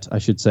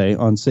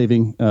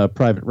Saving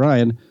Private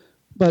Ryan.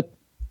 But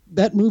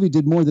that movie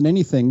did more than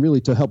anything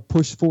really to help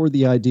push forward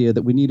the idea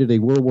that we needed a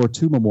World War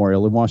II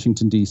memorial in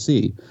Washington,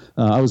 D.C.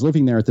 I was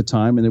living there at the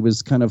time, and it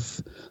was kind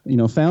of,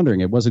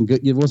 foundering. It wasn't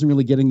good. It wasn't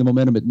really getting the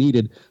momentum it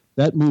needed.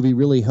 That movie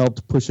really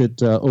helped push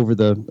it over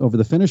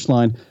the finish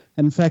line.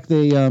 And in fact,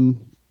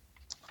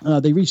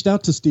 they reached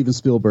out to Steven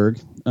Spielberg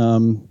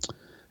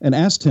and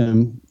asked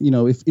him,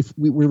 if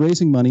we were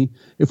raising money,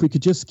 if we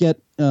could just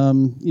get,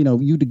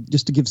 you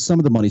to give some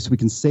of the money so we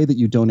can say that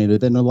you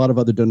donated, then a lot of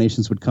other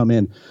donations would come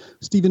in.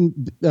 Steven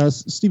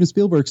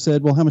Spielberg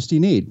said, well, how much do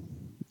you need?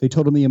 They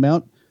told him the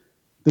amount.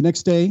 The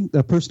next day,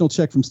 a personal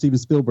check from Steven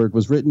Spielberg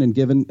was written and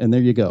given, and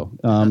there you go.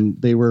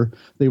 They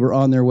were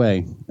on their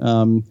way.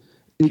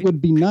 It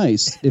would be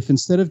nice if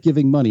instead of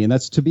giving money, and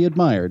that's to be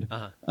admired,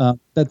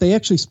 that they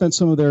actually spent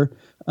some of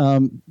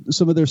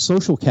their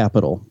social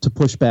capital to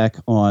push back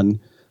on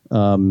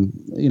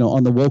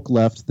the woke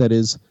left that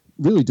is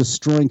really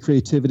destroying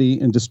creativity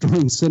and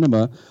destroying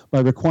cinema by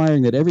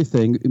requiring that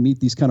everything meet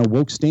these kind of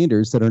woke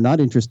standards that are not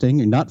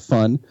interesting and not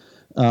fun,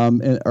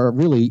 and are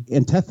really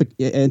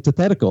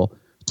antithetical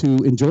to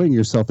enjoying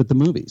yourself at the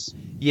movies.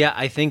 Yeah,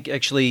 I think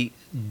actually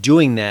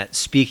doing that,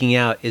 speaking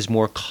out, is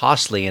more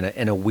costly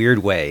in a weird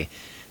way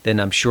than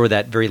I'm sure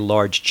that very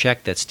large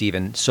check that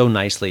Stephen so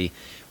nicely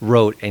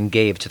wrote and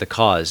gave to the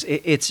cause.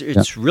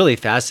 It's really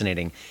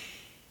fascinating.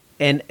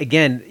 And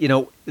again,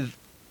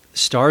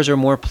 stars are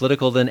more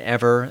political than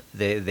ever.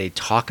 They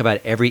talk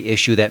about every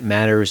issue that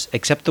matters,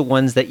 except the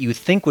ones that you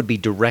think would be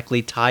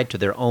directly tied to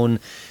their own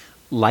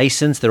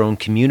license, their own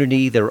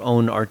community, their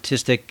own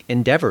artistic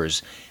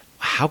endeavors.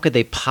 How could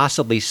they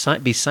possibly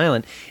be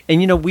silent?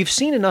 And, we've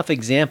seen enough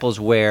examples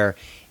where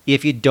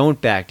if you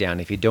don't back down,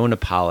 if you don't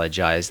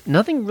apologize,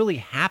 nothing really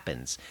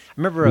happens. I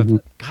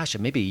remember,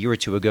 maybe a year or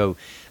two ago,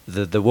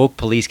 the woke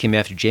police came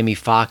after Jamie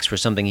Foxx for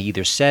something he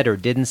either said or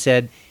didn't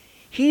said.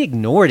 He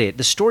ignored it.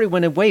 The story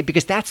went away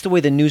because that's the way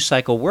the news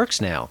cycle works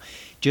now.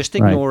 Just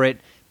ignore it,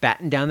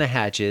 batten down the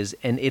hatches,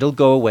 and it'll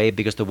go away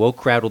because the woke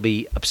crowd will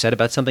be upset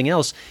about something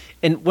else.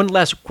 And one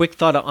last quick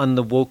thought on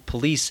the woke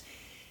police.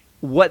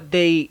 What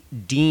they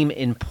deem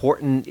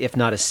important, if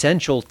not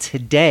essential,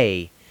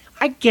 today,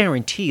 I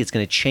guarantee it's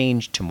going to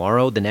change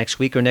tomorrow, the next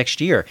week, or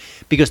next year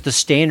because the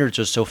standards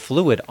are so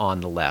fluid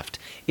on the left.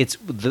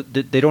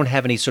 They don't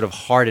have any sort of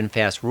hard and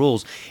fast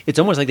rules. It's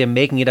almost like they're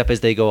making it up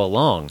as they go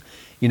along.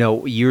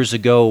 Years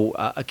ago,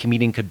 a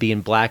comedian could be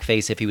in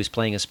blackface if he was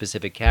playing a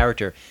specific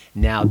character.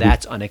 Now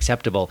that's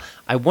unacceptable.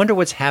 I wonder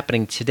what's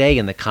happening today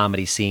in the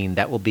comedy scene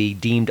that will be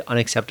deemed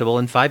unacceptable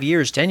in 5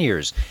 years, 10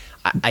 years.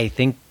 I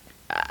think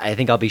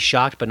I'll be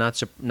shocked, but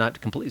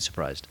not completely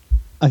surprised.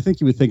 I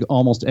think you would think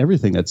almost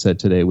everything that's said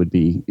today would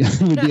be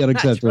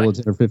unacceptable in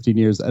 10 or 15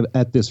 years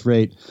at this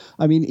rate.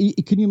 I mean,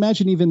 can you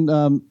imagine even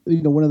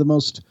one of the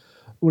most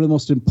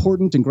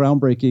important and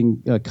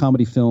groundbreaking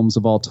comedy films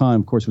of all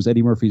time, of course, was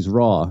Eddie Murphy's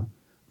Raw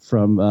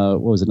from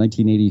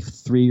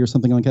 1983 or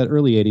something like that,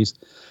 early 80s.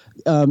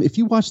 If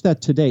you watch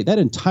that today, that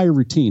entire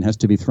routine has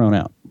to be thrown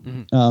out.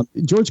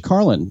 George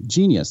Carlin,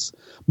 genius.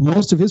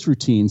 Most of his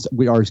routines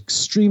are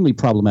extremely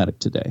problematic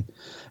today.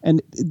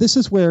 And this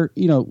is where,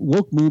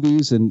 woke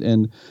movies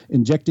and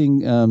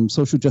injecting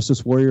social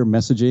justice warrior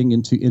messaging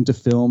into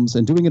films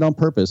and doing it on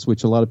purpose,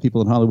 which a lot of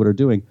people in Hollywood are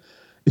doing,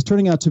 is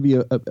turning out to be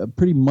a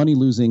pretty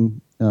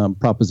money-losing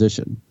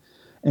proposition.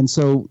 And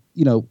so,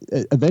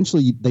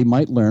 eventually they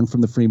might learn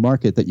from the free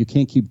market that you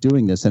can't keep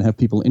doing this and have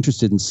people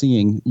interested in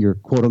seeing your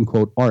quote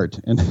unquote art,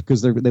 and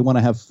because they want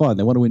to have fun,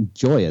 they want to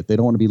enjoy it, they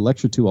don't want to be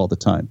lectured to all the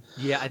time.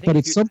 Yeah, I think. But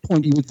at some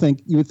point, you would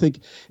think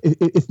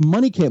if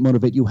money can't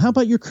motivate you, how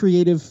about your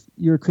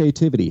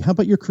creativity? How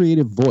about your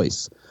creative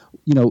voice?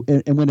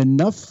 And when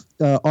enough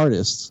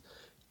artists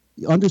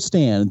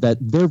understand that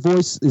their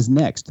voice is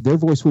next, their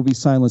voice will be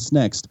silenced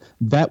next,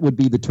 that would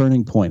be the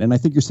turning point. And I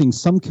think you're seeing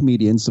some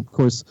comedians, of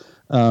course,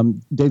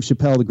 Dave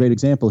Chappelle, the great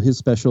example, his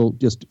special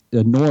just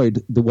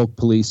annoyed the woke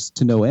police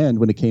to no end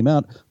when it came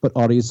out, but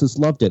audiences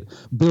loved it.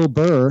 Bill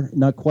Burr,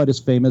 not quite as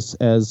famous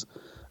as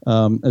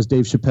as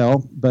Dave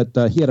Chappelle, but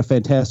he had a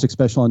fantastic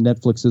special on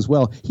Netflix as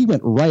well. He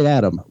went right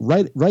at him,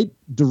 right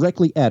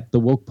directly at the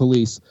woke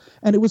police,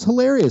 and it was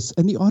hilarious.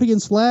 And the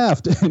audience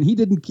laughed, and he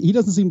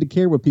doesn't seem to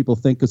care what people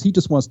think because he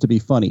just wants to be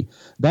funny.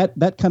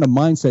 That kind of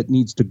mindset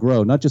needs to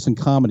grow, not just in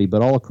comedy,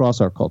 but all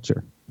across our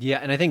culture. Yeah,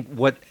 and I think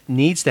what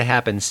needs to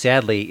happen,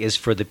 sadly, is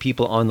for the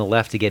people on the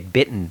left to get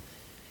bitten,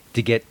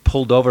 to get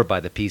pulled over by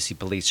the PC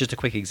police. Just a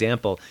quick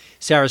example.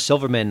 Sarah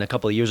Silverman, a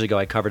couple of years ago,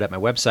 I covered at my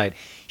website.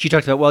 She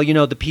talked about, well,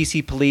 the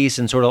PC police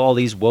and sort of all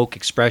these woke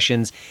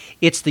expressions.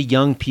 It's the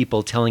young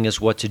people telling us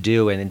what to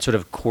do and sort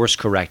of course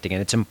correcting,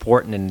 and it's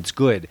important and it's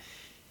good.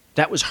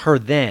 That was her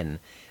then.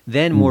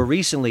 Then more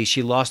recently,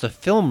 she lost a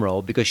film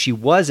role because she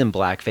was in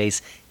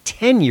blackface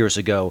 10 years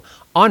ago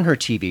on her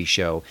TV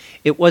show.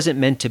 It wasn't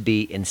meant to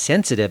be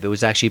insensitive. It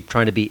was actually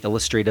trying to be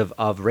illustrative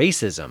of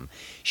racism.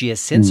 She has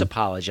since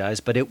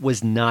apologized, but it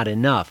was not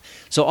enough.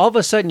 So all of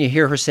a sudden you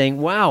hear her saying,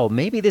 wow,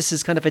 maybe this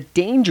is kind of a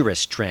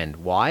dangerous trend.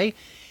 Why?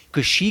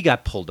 Because she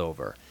got pulled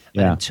over.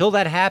 Yeah. And until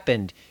that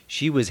happened,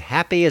 she was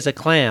happy as a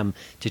clam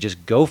to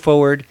just go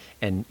forward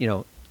and,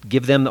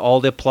 give them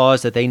all the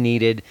applause that they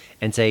needed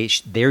and say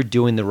they're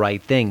doing the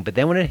right thing. But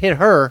then when it hit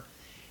her,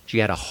 she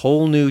had a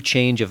whole new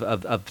change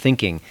of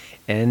thinking.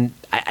 And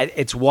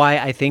it's why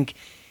I think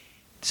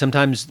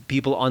sometimes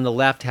people on the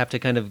left have to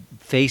kind of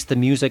face the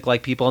music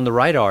like people on the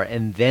right are,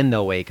 and then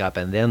they'll wake up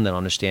and then they'll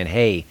understand,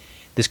 hey,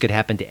 this could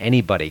happen to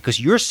anybody. Because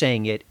you're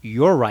saying it,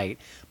 you're right,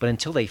 but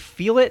until they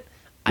feel it,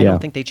 I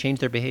don't think they change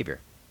their behavior.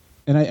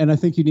 And I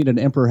think you need an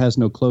emperor has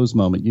no clothes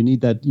moment. You need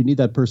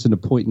that person to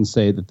point and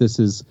say that this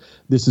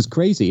is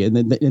crazy, and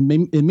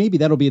maybe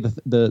that'll be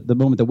the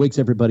moment that wakes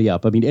everybody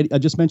up. I mean, I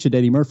just mentioned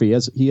Eddie Murphy.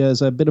 He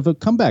has a bit of a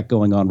comeback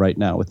going on right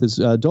now with his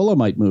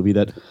Dolomite movie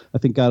that I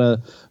think got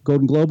a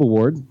Golden Globe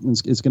Award and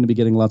is going to be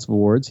getting lots of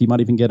awards. He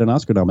might even get an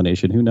Oscar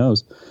nomination. Who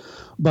knows?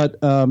 But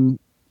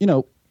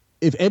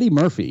if Eddie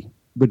Murphy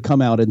would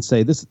come out and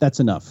say, that's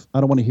enough,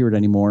 I don't want to hear it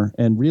anymore,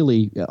 and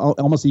really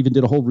almost even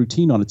did a whole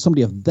routine on it,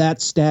 somebody of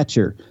that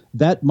stature,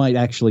 that might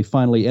actually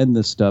finally end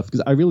this stuff. Because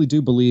I really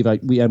do believe,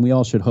 we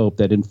all should hope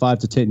that in 5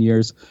 to 10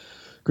 years,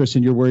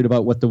 Christian, you're worried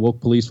about what the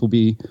woke police will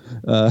be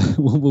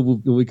will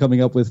be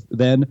coming up with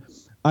then.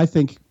 I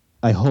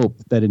hope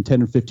that in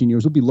 10 or 15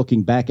 years, we'll be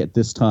looking back at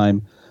this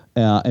time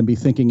and be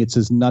thinking it's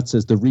as nuts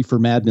as the reefer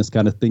madness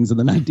kind of things in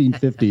the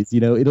 1950s.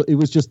 It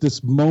was just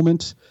this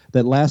moment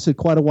that lasted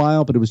quite a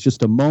while, but it was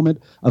just a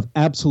moment of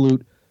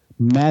absolute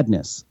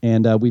madness,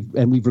 and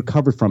we've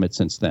recovered from it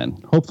since then,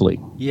 hopefully.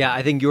 Yeah,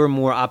 I think you're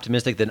more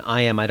optimistic than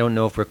I am. I don't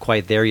know if we're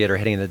quite there yet or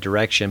heading in the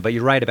direction, but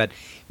you're right about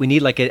we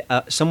need like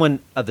someone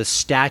of the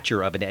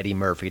stature of an Eddie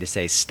Murphy to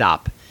say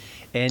stop.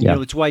 And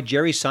it's why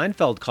Jerry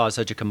Seinfeld caused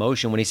such a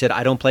commotion when he said,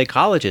 I don't play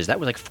colleges. That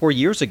was like 4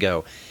 years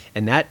ago.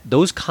 And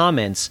those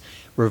comments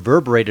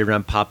reverberated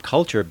around pop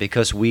culture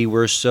because we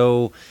were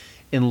so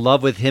in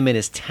love with him and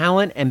his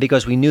talent, and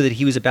because we knew that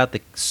he was about the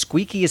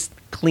squeakiest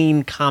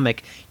clean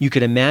comic you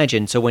could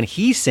imagine. So when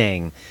he's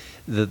saying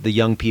the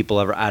young people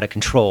are out of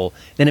control,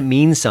 then it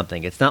means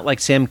something. It's not like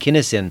Sam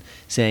Kinison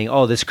saying,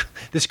 oh, this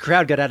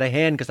crowd got out of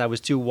hand because I was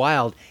too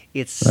wild.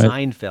 It's right.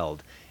 Seinfeld.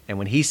 And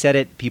when he said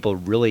it, people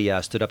really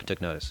stood up and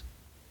took notice.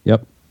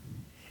 Yep.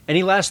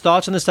 Any last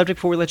thoughts on the subject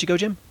before we let you go,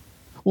 Jim?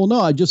 Well,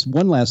 no, I just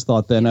one last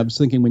thought then. I was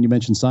thinking when you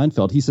mentioned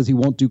Seinfeld, he says he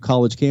won't do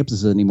college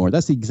campuses anymore.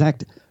 That's the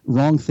exact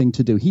wrong thing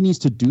to do. He needs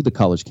to do the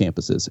college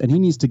campuses, and he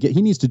needs to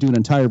do an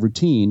entire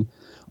routine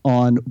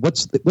on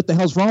what the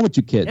hell's wrong with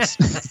you kids.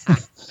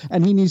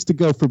 And he needs to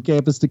go from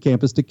campus to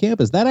campus to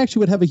campus. That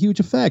actually would have a huge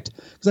effect,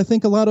 because I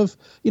think a lot of,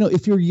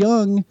 if you're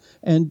young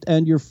and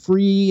you're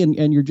free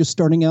and you're just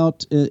starting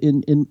out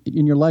in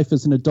your life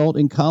as an adult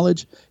in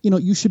college,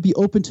 you should be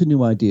open to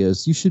new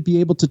ideas. You should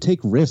be able to take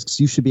risks.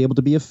 You should be able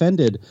to be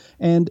offended.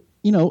 And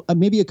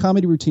maybe a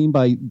comedy routine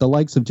by the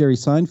likes of Jerry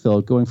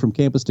Seinfeld going from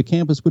campus to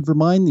campus would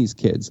remind these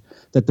kids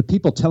that the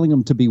people telling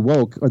them to be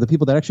woke are the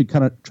people that actually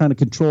kind of trying to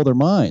control their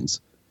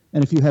minds.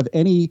 And if you have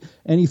any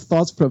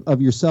thoughts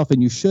of yourself,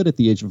 and you should at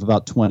the age of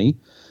about 20,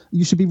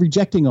 you should be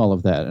rejecting all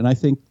of that. And I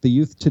think the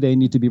youth today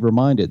need to be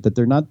reminded that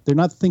they're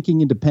not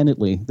thinking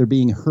independently. They're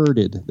being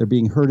herded. They're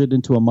being herded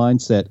into a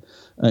mindset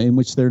in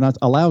which they're not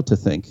allowed to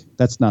think.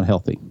 That's not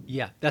healthy.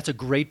 Yeah, that's a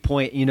great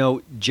point.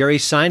 Jerry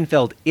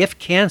Seinfeld, if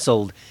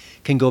canceled,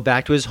 can go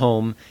back to his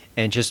home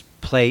and just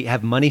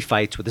have money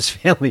fights with his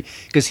family,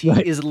 because he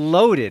is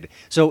loaded.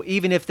 So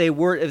even if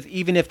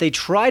they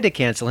tried to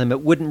cancel him,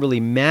 it wouldn't really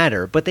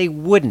matter. But they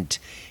wouldn't,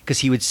 because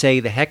he would say,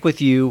 the heck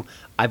with you.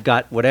 I've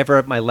got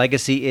whatever my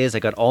legacy is. I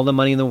got all the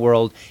money in the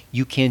world.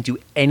 You can't do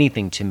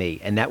anything to me.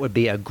 And that would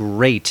be a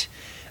great,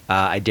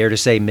 I dare to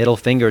say, middle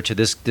finger to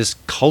this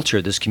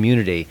culture, this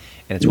community.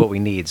 And it's what we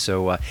need.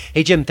 So,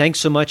 hey, Jim, thanks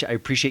so much. I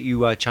appreciate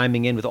you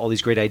chiming in with all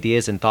these great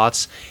ideas and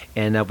thoughts.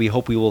 And we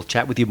hope we will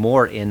chat with you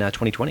more in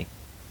 2020.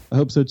 I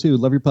hope so, too.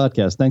 Love your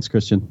podcast. Thanks,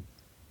 Christian.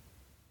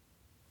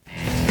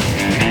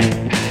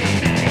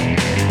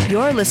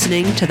 You're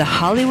listening to the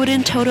Hollywood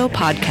in Toto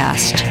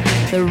podcast,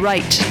 the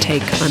right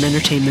take on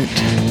entertainment.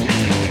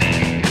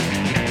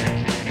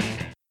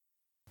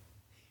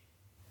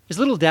 There's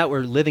little doubt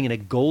we're living in a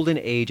golden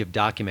age of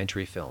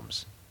documentary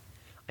films.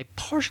 I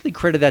partially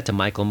credit that to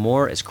Michael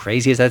Moore. As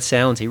crazy as that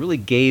sounds, he really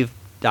gave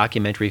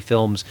documentary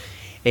films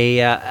a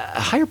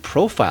higher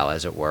profile,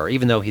 as it were,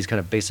 even though he's kind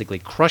of basically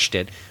crushed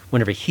it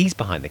whenever he's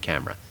behind the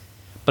camera.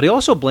 But I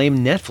also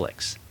blame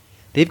Netflix.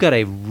 They've got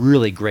a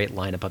really great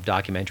lineup of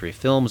documentary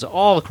films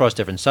all across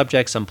different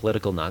subjects, some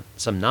political,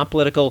 some not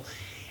political,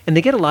 and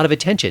they get a lot of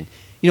attention.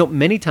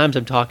 Many times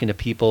I'm talking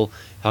to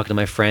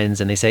my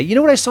friends, and they say, you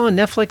know what I saw on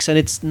Netflix? And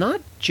it's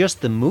not just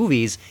the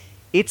movies,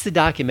 it's the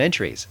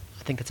documentaries.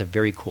 I think that's a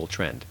very cool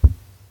trend. And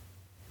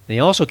they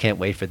also can't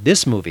wait for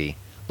this movie,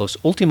 Los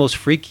Ultimos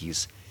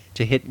Frikis,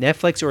 to hit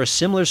Netflix or a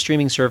similar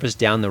streaming service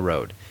down the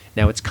road.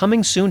 Now, it's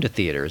coming soon to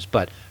theaters,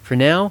 but for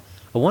now,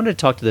 I wanted to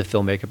talk to the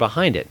filmmaker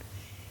behind it.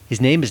 His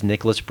name is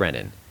Nicholas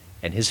Brennan,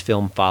 and his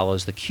film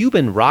follows the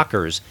Cuban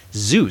rockers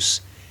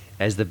Zeus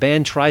as the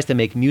band tries to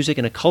make music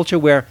in a culture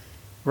where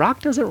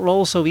rock doesn't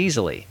roll so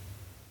easily.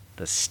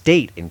 The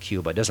state in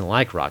Cuba doesn't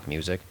like rock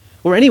music,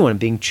 or anyone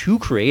being too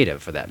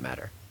creative for that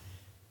matter.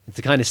 It's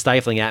the kind of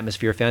stifling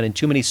atmosphere found in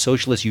too many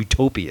socialist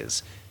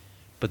utopias.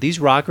 But these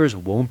rockers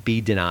won't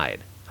be denied.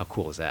 How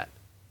cool is that?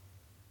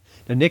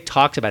 Now, Nick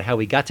talks about how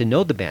he got to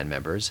know the band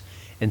members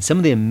and some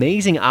of the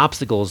amazing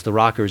obstacles the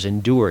rockers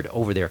endured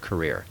over their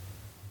career.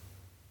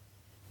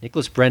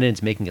 Nicholas Brennan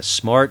is making a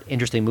smart,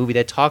 interesting movie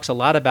that talks a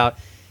lot about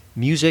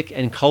music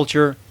and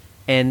culture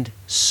and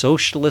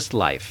socialist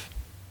life.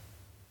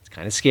 It's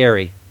kind of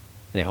scary,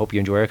 and I hope you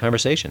enjoy our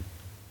conversation.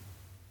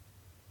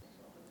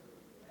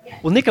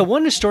 Well, Nick, I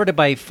wanted to start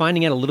by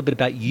finding out a little bit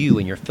about you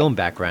and your film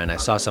background. I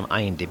saw some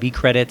IMDb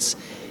credits,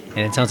 and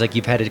it sounds like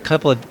you've had a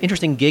couple of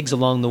interesting gigs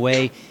along the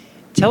way.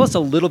 Tell us a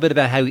little bit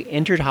about how you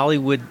entered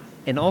Hollywood,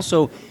 and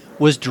also,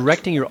 was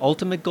directing your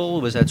ultimate goal,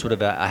 or was that sort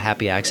of a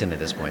happy accident at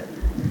this point?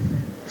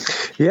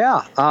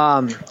 Yeah,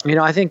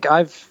 I think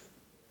I've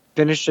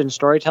finished in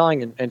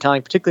storytelling and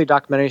telling particularly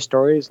documentary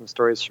stories and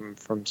stories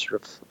from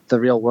sort of the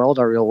real world,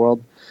 our real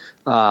world.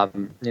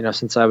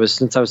 Since I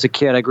was a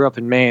kid, I grew up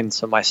in Maine,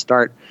 so my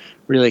start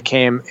really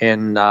came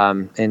in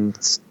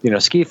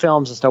ski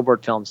films and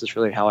snowboard films. Is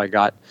really how I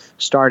got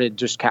started,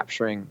 just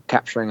capturing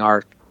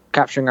our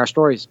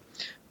stories,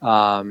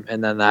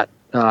 and then that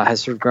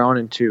has sort of grown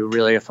into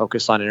really a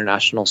focus on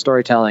international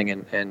storytelling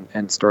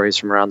and stories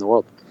from around the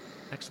world.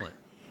 Excellent.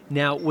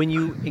 Now, when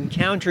you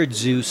encountered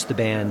Zeus, the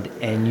band,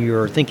 and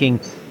you're thinking,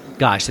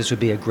 gosh, this would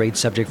be a great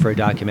subject for a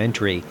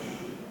documentary,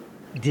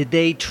 did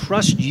they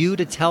trust you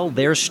to tell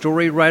their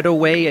story right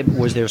away?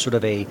 Was there sort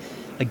of a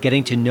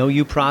getting to know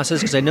you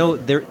process? Because I know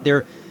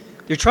they're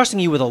trusting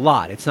you with a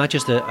lot. It's not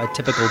just a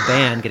typical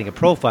band getting a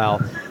profile.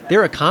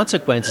 There are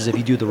consequences if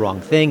you do the wrong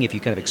thing, if you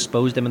kind of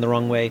expose them in the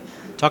wrong way.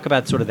 Talk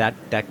about sort of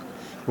that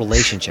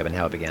relationship and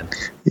how it began.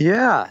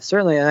 Yeah,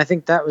 certainly. And I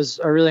think that was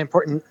a really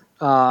important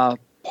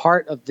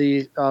part of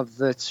the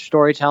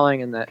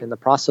storytelling and the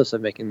process of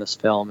making this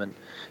film, and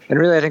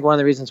really I think one of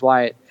the reasons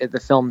why the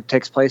film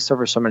takes place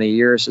over so many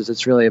years is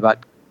it's really about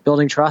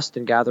building trust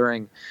and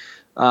gathering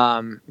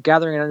an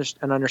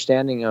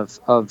understanding of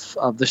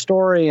the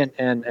story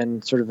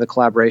and sort of the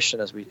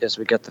collaboration as we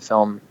get the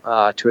film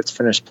to its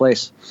finished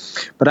place.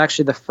 But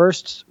actually, the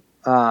first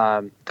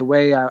the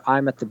way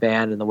I met the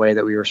band and the way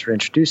that we were sort of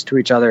introduced to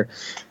each other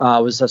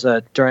was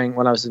during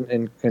when I was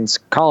in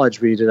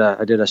college.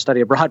 I did a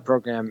study abroad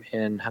program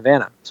in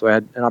Havana, so I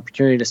had an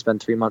opportunity to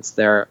spend 3 months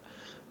there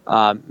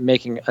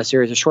making a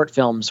series of short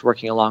films,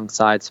 working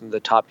alongside some of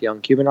the top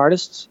young Cuban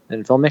artists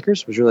and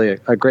filmmakers. It was really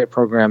a great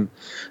program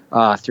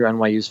through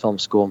NYU's film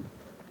school,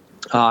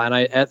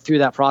 and through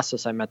that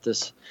process I met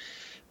this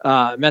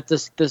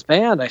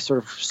band. I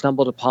sort of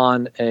stumbled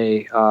upon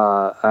a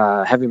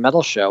heavy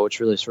metal show, which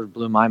really sort of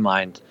blew my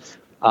mind.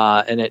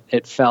 And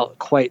it felt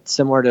quite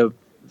similar to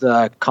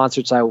the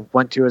concerts I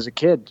went to as a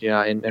kid,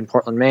 in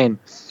Portland, Maine,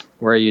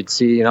 where you'd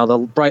see, the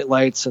bright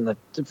lights and the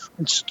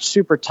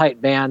super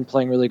tight band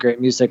playing really great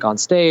music on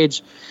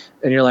stage.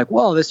 And you're like,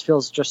 whoa, this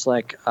feels just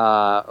like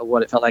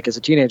what it felt like as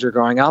a teenager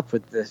growing up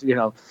with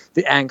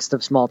the angst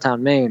of small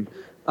town Maine.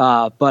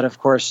 But of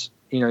course,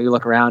 you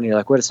look around and you're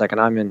like, wait a second,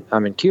 I'm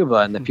in Cuba,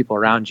 and the people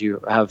around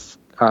you have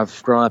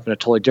grown up in a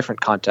totally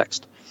different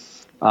context.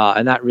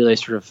 And that really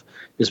sort of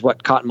is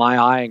what caught my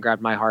eye and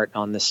grabbed my heart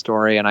on this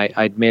story. And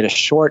I'd made a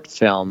short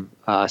film,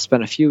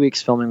 spent a few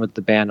weeks filming with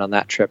the band on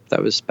that trip.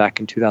 That was back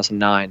in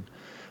 2009,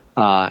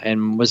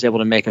 and was able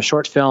to make a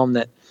short film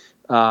that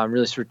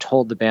really sort of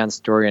told the band's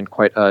story in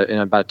in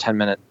about a 10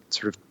 minute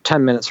sort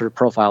of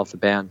profile of the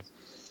band.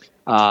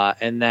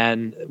 And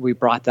then we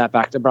brought that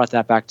back to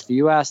the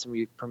U.S. and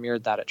we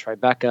premiered that at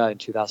Tribeca in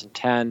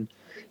 2010.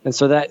 And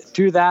so that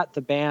through that,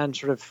 the band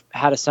sort of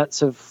had a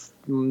sense of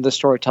the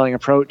storytelling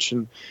approach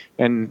and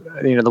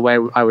the way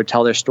I would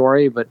tell their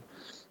story. But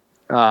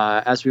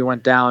as we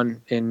went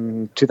down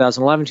in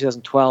 2011,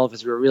 2012,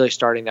 as we were really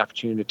starting the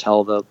opportunity to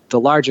tell the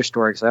larger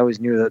story, because I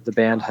always knew that the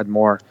band had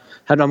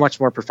a much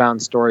more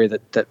profound story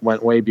that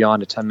went way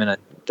beyond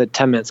that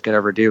 10 minutes could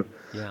ever do.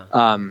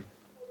 Yeah.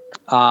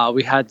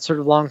 We had sort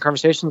of long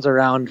conversations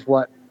around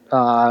what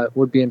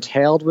would be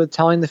entailed with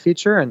telling the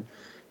feature and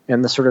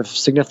the sort of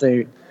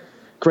significantly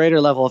greater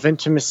level of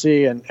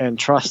intimacy and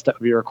trust that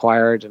would be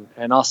required,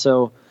 and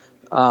also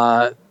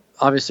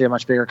obviously a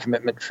much bigger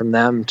commitment from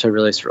them to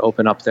really sort of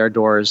open up their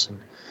doors.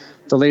 And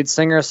the lead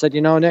singer said,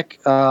 Nick,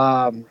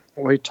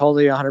 we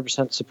totally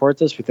 100% support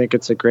this. We think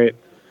it's a great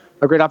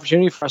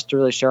opportunity for us to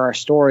really share our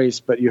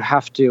stories, but you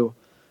have to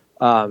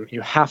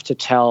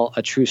tell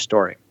a true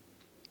story.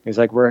 He's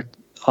like, we're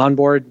on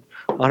board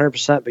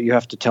 100%, but you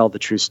have to tell the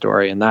true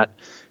story. And that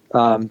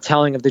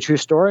telling of the true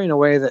story in a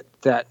way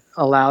that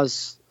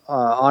allows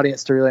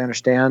audience to really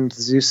understand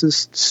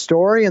Zeus's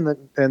story and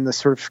the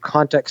sort of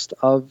context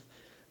of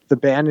the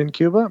band in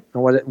Cuba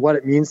and what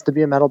it means to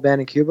be a metal band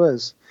in Cuba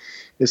is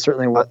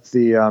certainly what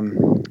the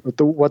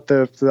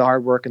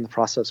hard work and the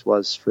process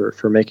was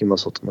for making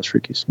Los Ultimos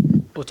Frikis.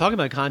 Well, talking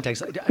about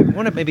context, I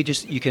want to maybe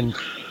just you can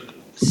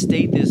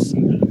state this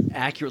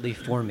accurately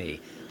for me.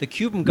 The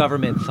Cuban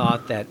government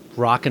thought that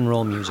rock and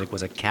roll music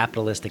was a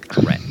capitalistic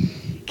threat.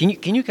 Can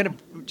you kind of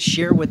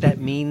share what that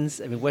means?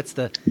 I mean, what's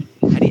the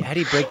how do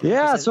you break?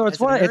 Yeah, so it's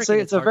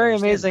a very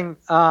amazing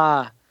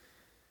point,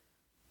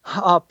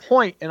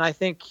 and I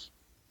think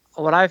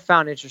what I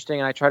found interesting,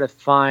 and I try to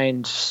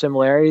find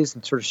similarities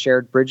and sort of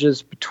shared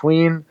bridges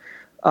between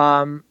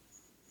our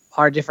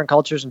different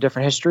cultures and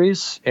different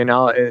histories. In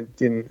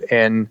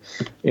the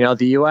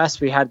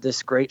U.S., we had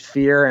this great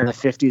fear in the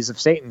 50s of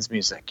Satan's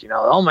music.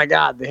 Oh my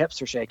God, the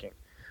hips are shaking.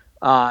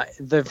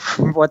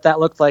 What that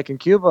looked like in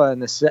Cuba in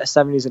the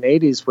 70s and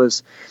 80s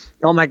was,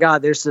 oh my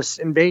God, there's this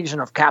invasion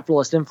of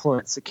capitalist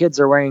influence. The kids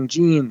are wearing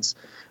jeans.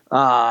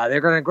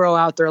 They're going to grow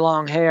out their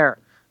long hair.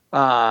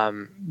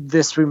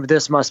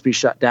 This must be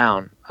shut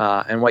down.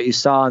 And what you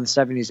saw in the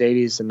 70s,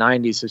 80s, and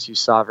 90s is you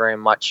saw very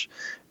much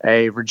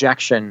a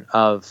rejection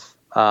of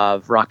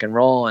rock and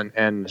roll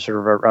and sort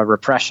of a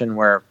repression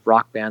where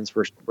rock bands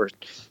were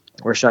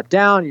shut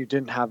down. You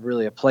didn't have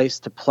really a place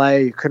to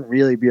play. You couldn't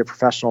really be a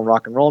professional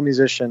rock and roll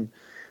musician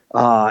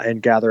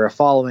and gather a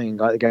following,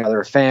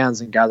 gather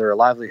fans, and gather a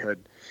livelihood.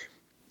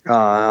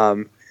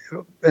 And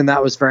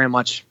that was very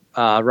much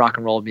rock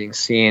and roll being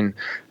seen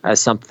as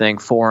something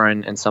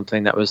foreign and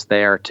something that was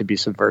there to be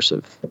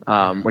subversive,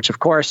 which of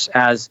course,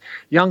 as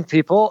young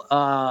people,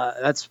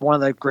 that's one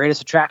of the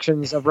greatest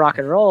attractions of rock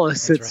and roll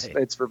is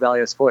its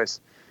rebellious voice.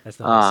 That's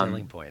the whole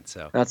selling point.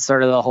 So that's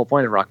sort of the whole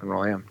point of rock and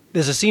roll. Yeah.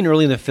 There's a scene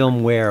early in the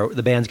film where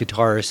the band's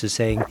guitarist is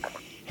saying,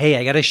 "Hey,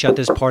 I got to shut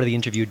this part of the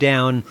interview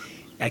down.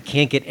 I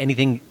can't get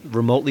anything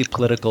remotely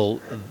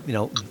political.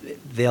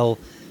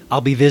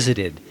 I'll be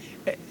visited."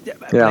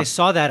 When I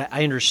saw that,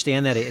 I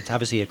understand that it's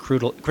obviously a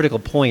critical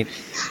point,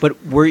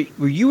 but were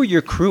you or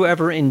your crew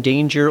ever in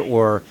danger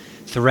or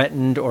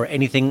threatened or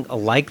anything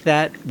like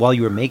that while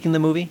you were making the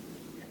movie?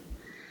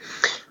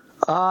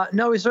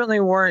 No, we certainly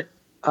weren't.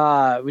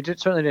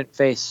 Certainly didn't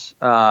face,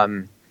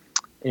 sort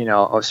of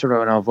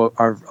an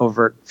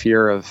overt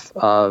fear of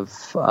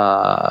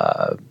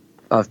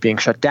being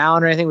shut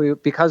down or anything.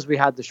 Because we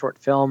had the short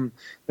film,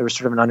 there was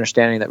sort of an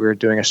understanding that we were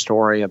doing a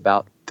story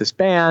about this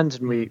band,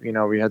 and we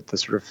had the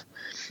sort of,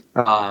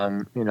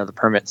 the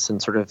permits and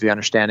sort of the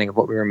understanding of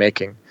what we were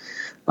making.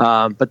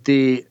 But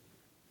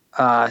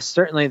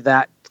certainly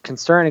that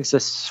concern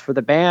exists for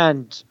the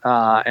band,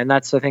 and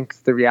that's, I think,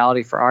 the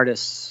reality for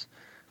artists.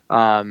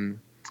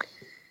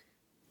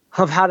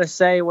 Of how to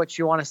say what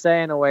you want to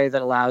say in a way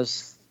that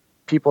allows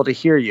people to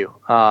hear you.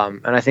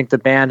 And I think the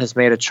band has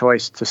made a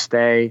choice to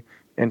stay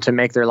and to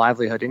make their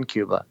livelihood in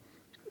Cuba.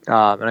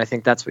 And I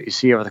think that's what you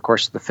see over the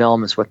course of the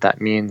film is what that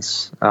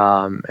means.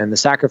 And the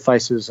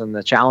sacrifices and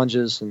the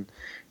challenges and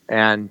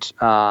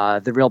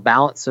the real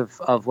balance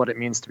of what it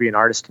means to be an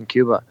artist in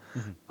Cuba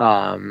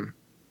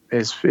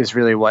is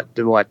really what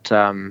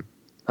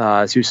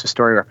Zeus's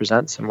story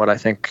represents, and what I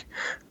think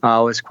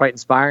was quite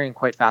inspiring,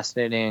 quite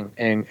fascinating,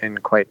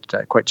 and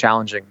quite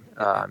challenging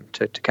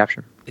to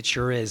capture. It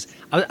sure is.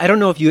 I don't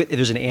know if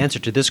there's an answer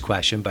to this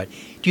question, but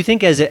do you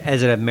think as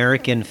an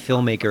American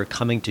filmmaker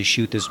coming to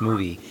shoot this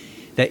movie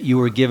that you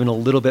were given a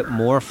little bit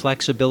more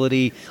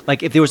flexibility?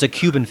 Like if there was a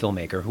Cuban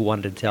filmmaker who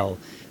wanted to tell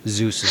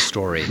Zeus's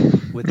story,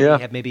 would they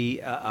have maybe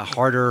a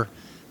harder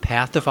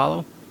path to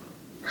follow?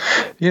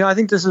 I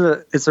think it's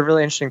a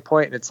really interesting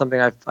point, and it's something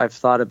I've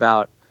thought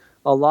about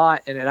a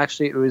lot. And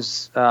it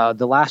was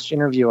the last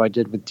interview I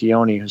did with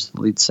Dione, who's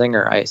the lead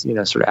singer. I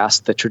sort of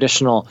asked the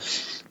traditional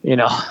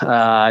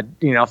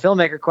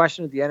filmmaker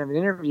question at the end of an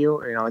interview,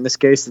 in this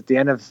case at the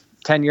end of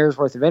 10 years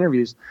worth of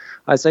interviews.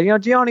 I said,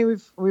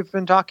 Dione, we've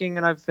been talking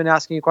and I've been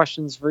asking you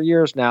questions for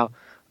years now.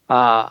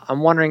 I'm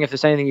wondering if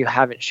there's anything you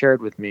haven't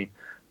shared with me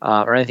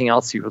or anything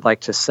else you would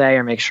like to say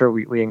or make sure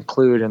we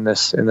include in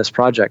this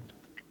project.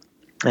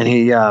 And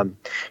he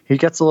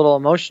gets a little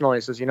emotional.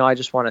 He says, I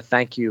just want to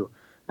thank you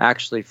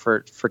actually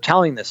for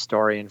telling this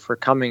story and for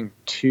coming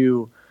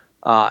to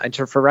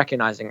for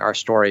recognizing our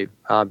story,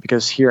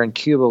 because here in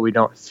Cuba I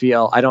don't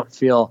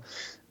feel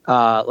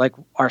like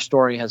our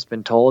story has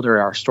been told or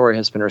our story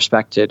has been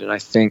respected. And I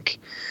think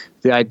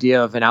the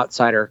idea of an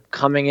outsider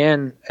coming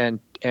in and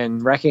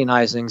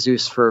recognizing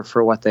Zeus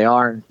for what they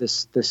are,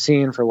 this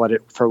scene for what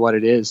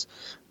it is,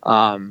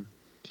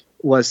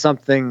 was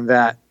something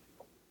that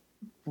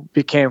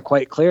became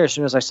quite clear as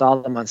soon as I saw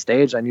them on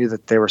stage. I knew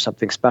that they were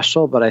something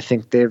special, but I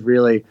think they've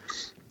really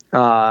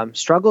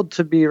struggled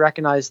to be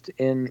recognized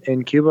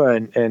in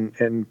Cuba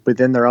and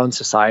within their own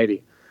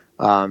society,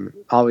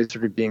 always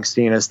sort of being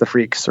seen as the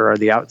freaks or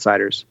the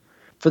outsiders.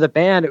 For the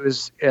band, it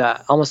was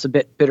almost a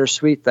bit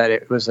bittersweet that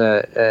it was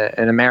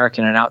an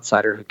American, an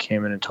outsider, who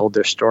came in and told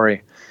their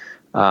story.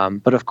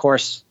 But of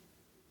course,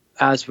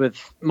 as with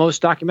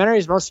most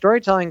documentaries, most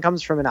storytelling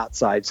comes from an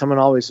outside. Someone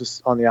always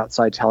is on the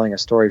outside telling a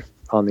story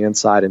on the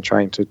inside and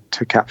trying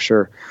to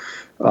capture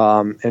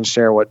and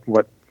share what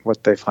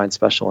they find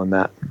special in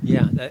that.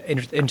 Yeah,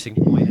 interesting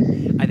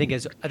point. I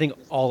think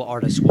all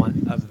artists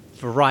want a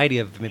variety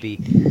of maybe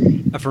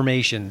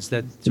affirmations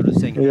that sort of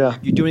saying you're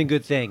doing a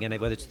good thing, and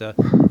whether it's the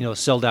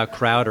sold out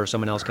crowd or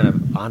someone else kind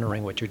of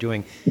honoring what you're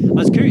doing. I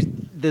was curious.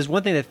 There's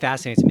one thing that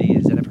fascinates me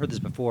is, and I've heard this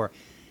before,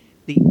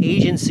 the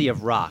agency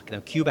of rock.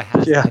 Now, Cuba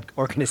has that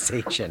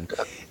organization,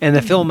 and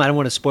the film, I don't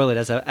want to spoil it,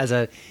 as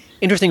a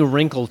interesting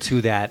wrinkle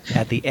to that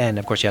at the end.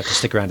 Of course, you have to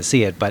stick around to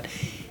see it, but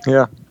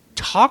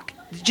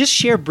just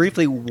share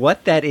briefly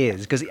what that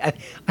is, because I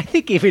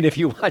think even if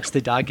you watch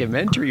the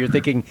documentary, you're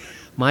thinking,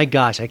 my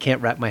gosh, I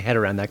can't wrap my head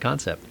around that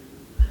concept.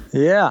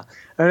 Yeah,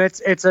 and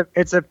it's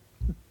a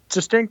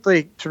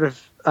distinctly sort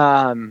of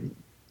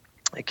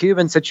a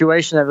Cuban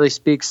situation that really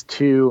speaks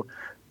to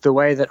the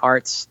way that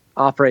arts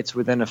operates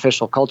within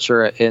official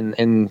culture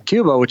in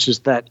Cuba, which is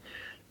that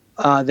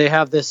they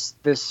have this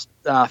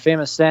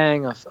famous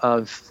saying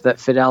of that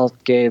Fidel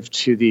gave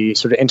to the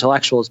sort of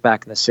intellectuals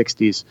back in the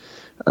 60s,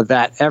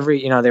 that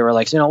they were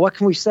like, what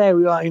can we say?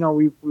 We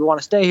want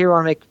to stay here, we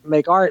want to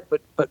make art,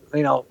 but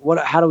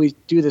how do we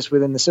do this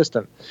within the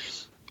system?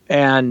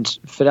 And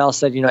Fidel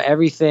said,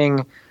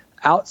 everything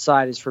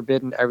outside is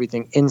forbidden,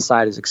 everything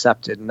inside is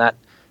accepted. And that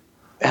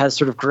has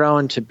sort of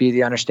grown to be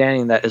the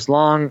understanding that as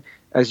long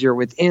as you're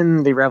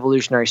within the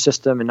revolutionary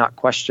system and not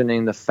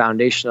questioning the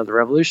foundation of the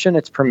revolution,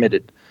 it's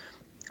permitted.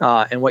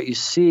 And what you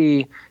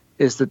see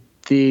is that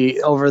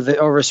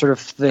over sort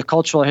of the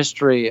cultural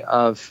history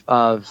of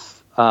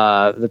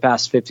the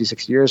past 50,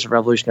 60 years of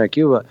revolutionary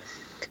Cuba,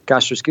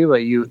 Castro's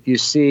Cuba, you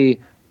see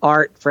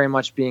art very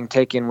much being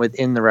taken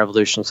within the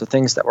revolution. So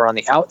things that were on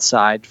the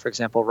outside, for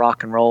example,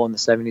 rock and roll in the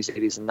 70s,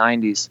 80s, and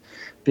 90s,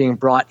 being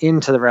brought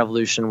into the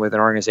revolution with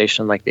an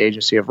organization like the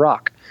Agency of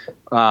Rock,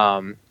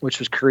 which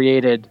was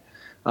created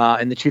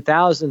in the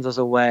 2000s as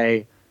a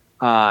way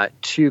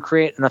to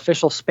create an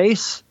official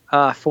space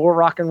for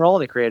rock and roll.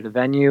 They created a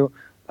venue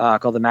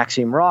called the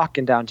Maxim Rock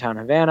in downtown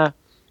Havana,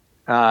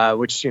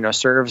 which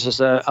serves as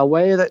a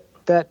way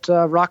that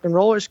rock and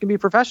rollers can be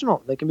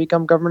professional. They can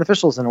become government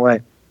officials in a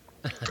way.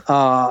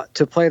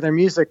 To play their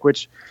music,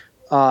 which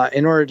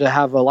in order to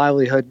have a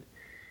livelihood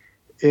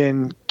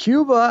in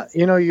Cuba,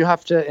 you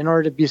have to, in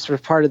order to be sort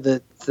of part of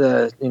the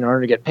in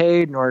order to get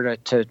paid, in order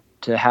to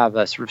have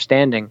a sort of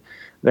standing,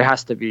 you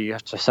have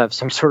to have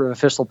some sort of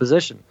official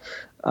position.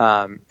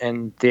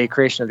 And the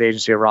creation of the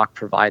Agency of Rock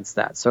provides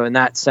that. So in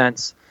that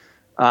sense,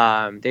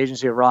 the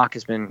Agency of Rock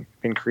has been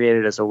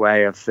created as a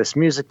way of this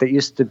music that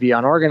used to be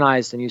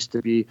unorganized and used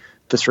to be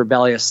this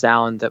rebellious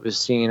sound that was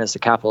seen as a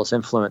capitalist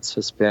influence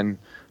has been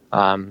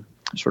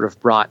sort of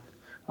brought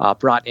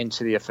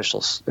into the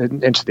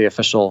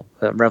official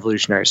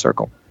revolutionary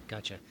circle.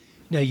 Gotcha.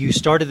 Now, you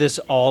started this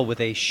all with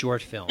a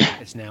short film.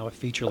 It's now a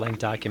feature-length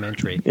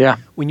documentary. Yeah.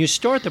 When you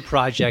start the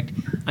project,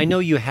 I know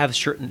you have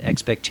certain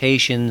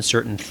expectations,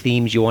 certain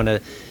themes you want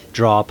to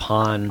draw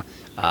upon,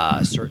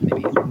 certain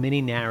maybe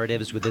mini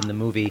narratives within the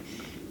movie.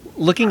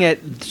 Looking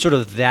at sort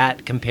of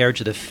that compared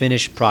to the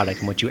finished product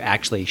and what you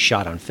actually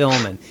shot on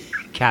film and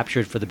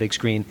captured for the big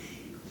screen,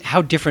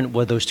 how different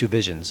were those two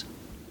visions?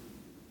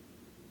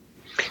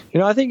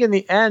 I think in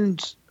the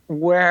end,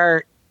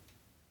 where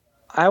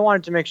I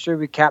wanted to make sure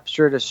we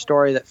captured a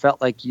story that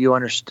felt like you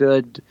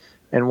understood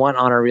and went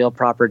on a real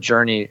proper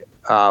journey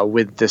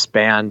with this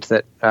band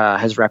that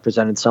has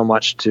represented so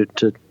much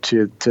to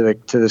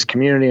this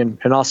community,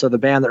 and also the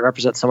band that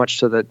represents so much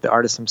to the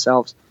artists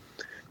themselves.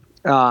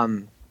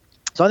 So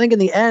I think in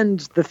the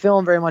end, the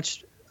film very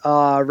much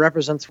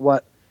represents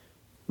what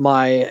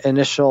my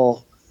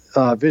initial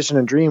vision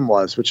and dream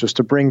was, which was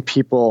to bring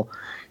people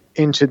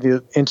into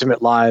the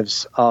intimate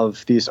lives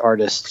of these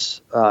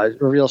artists, a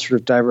real sort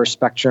of diverse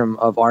spectrum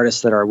of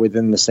artists that are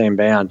within the same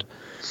band.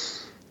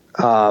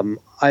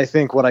 I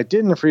think what I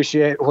didn't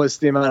appreciate was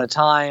the amount of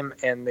time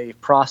and the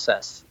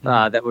process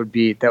that it would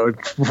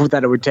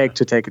take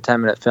to take a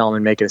 10-minute film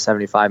and make it a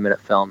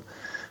 75-minute film,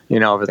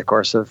 over the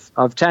course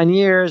of 10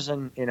 years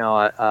and,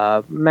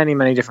 many,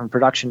 many different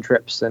production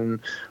trips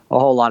and a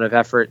whole lot of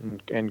effort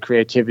and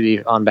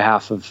creativity on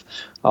behalf of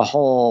a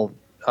whole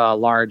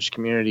large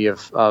community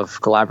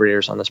of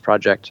collaborators on this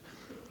project.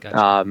 Gotcha.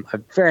 I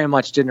very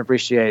much didn't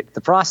appreciate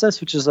the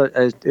process, which is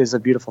a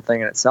beautiful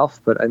thing in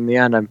itself. But in the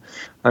end,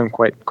 I'm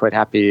quite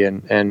happy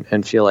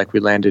and feel like we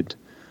landed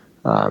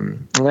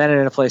in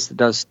a place that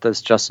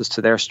does justice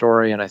to their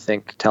story, and I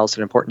think tells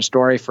an important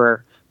story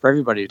for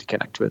everybody to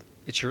connect with.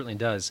 It certainly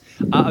does.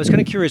 I was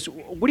kind of curious,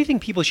 what do you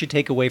think people should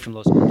take away from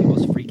Los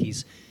Ultimos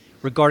Frikis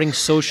regarding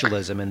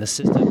socialism and the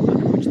system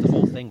under which the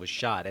whole thing thing was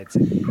shot.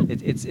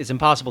 It's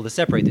impossible to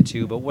separate the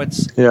two. But what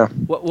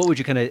would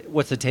you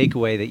what's the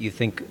takeaway that you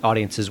think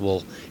audiences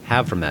will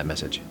have from that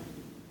message?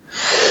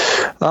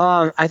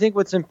 I think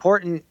what's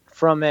important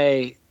from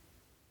a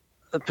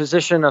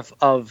position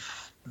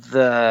of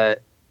the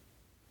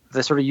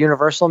sort of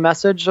universal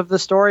message of the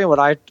story, what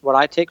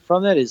I take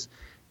from it is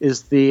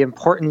the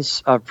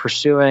importance of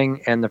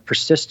pursuing and the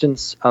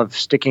persistence of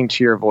sticking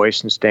to your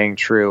voice and staying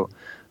true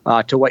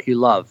to what you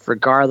love,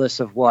 regardless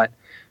of what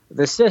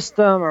the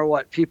system or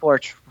what people are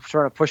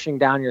sort of pushing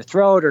down your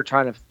throat or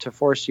trying to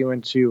force you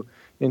into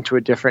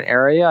a different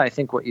area. I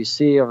think what you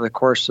see over the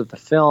course of the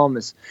film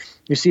is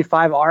you see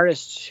 5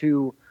 artists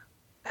who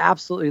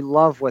absolutely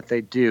love what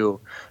they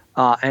do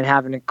and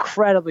have an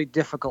incredibly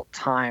difficult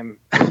time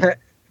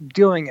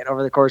doing it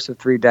over the course of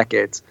 3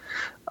 decades.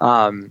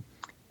 And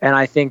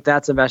I think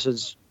that's a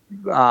message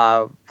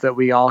that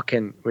we all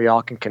can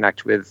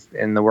connect with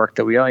in the work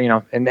that we,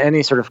 in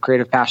any sort of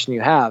creative passion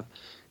you have,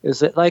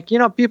 is that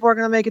people are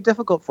going to make it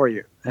difficult for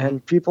you,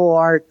 and people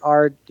are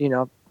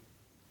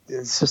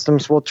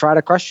systems will try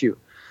to crush you.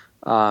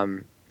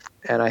 And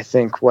I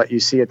think what you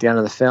see at the end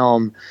of the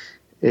film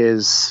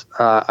is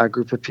a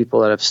group of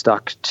people that have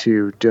stuck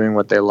to doing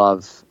what they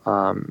love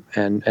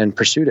and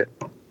pursued it.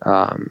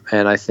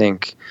 And I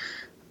think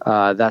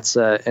that's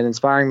an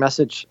inspiring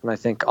message. And I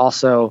think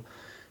also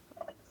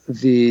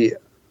the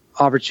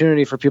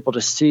opportunity for people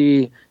to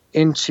see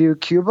into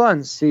Cuba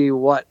and see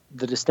what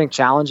the distinct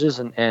challenges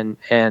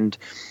and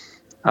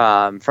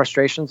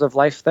frustrations of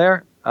life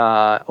there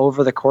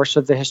over the course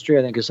of the history,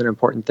 I think is an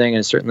important thing.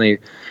 And certainly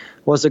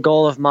was a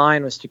goal of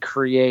mine, was to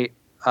create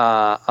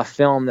a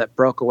film that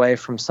broke away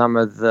from some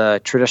of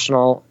the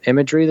traditional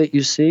imagery that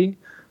you see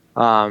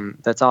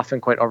that's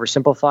often quite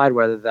oversimplified,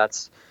 whether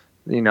that's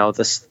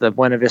the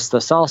Buena Vista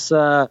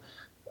salsa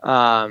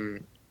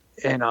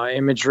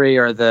imagery,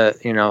 or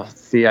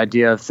the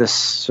idea of this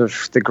sort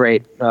of the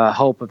great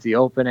hope of the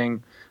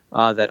opening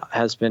that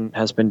has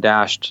been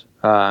dashed.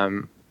 I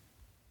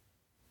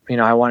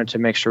wanted to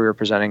make sure we were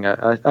presenting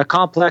a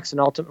complex and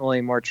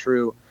ultimately more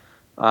true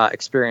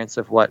experience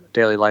of what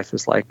daily life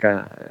is like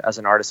as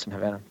an artist in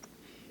Havana.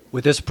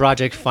 With this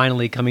project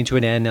finally coming to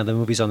an end, now the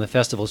movie's on the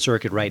festival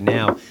circuit right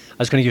now, I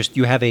was going to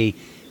you have a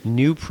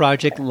new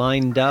project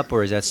lined up,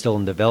 or is that still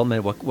in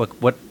development?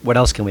 What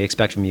else can we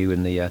expect from you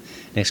in the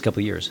next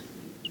couple of years?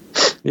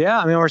 Yeah,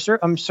 I mean,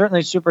 I'm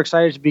certainly super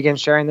excited to begin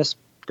sharing this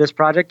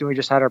project, and we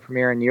just had our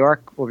premiere in New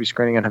York. We'll be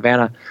screening in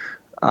Havana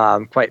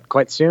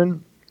quite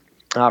soon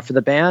for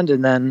the band,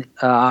 and then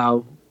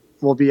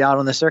we'll be out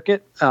on the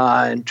circuit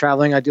and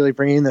traveling, ideally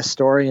bringing this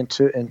story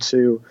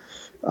into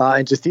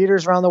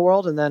theaters around the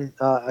world, and then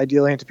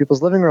ideally into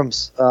people's living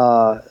rooms,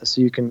 so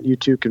you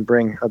too can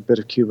bring a bit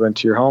of Cuba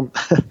into your home.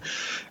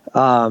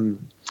 And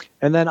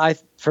then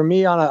for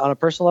me on a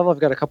personal level, I've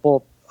got a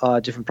couple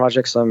different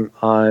projects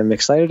I'm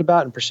excited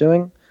about and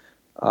pursuing,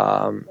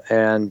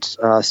 and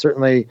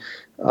certainly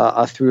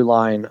a through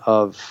line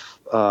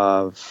of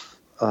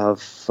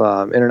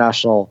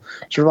international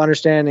sort of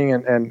understanding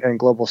and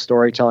global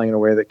storytelling in a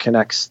way that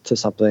connects to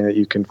something that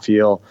you can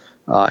feel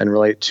and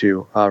relate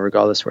to,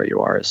 regardless where you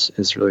are,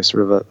 is really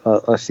sort of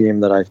a theme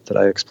that I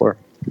explore.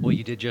 Well,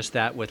 you did just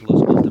that with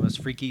Los Ultimos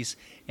Frikis.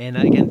 And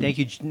again, thank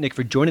you, Nick,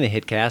 for joining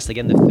the HiTcast.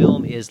 Again, the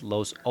film is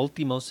Los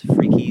Ultimos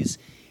Frikis,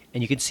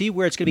 and you can see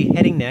where it's going to be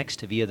heading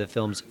next via the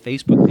film's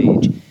Facebook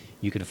page.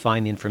 You can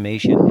find the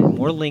information and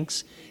more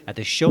links at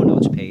the show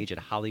notes page at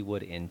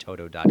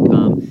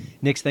hollywoodintoto.com.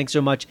 Nick, thanks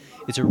so much.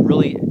 It's a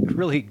really,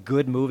 really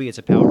good movie. It's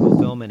a powerful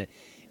film, and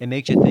it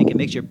makes you think. It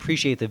makes you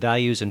appreciate the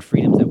values and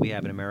freedoms that we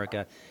have in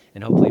America,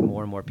 and hopefully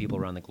more and more people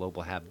around the globe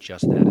will have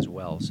just that as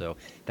well. So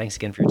thanks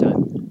again for your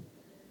time.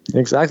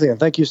 Exactly, and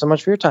thank you so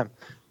much for your time.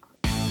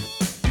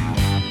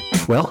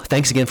 Well,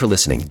 thanks again for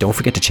listening. Don't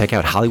forget to check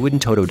out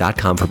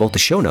hollywoodintoto.com for both the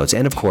show notes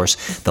and, of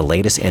course, the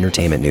latest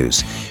entertainment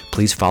news.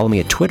 Please follow me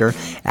at Twitter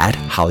at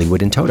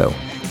hollywoodintoto.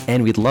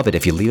 And we'd love it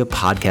if you leave a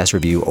podcast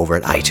review over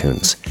at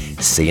iTunes.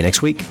 See you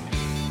next week.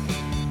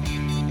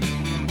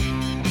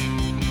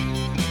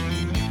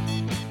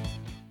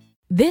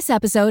 This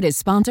episode is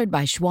sponsored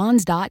by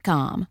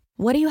Schwans.com.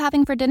 What are you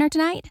having for dinner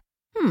tonight?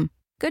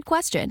 Good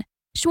question.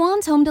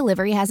 Schwann's Home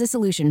Delivery has a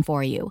solution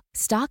for you.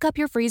 Stock up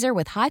your freezer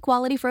with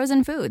high-quality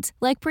frozen foods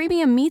like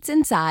premium meats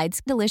and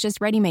sides, delicious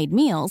ready-made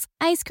meals,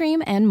 ice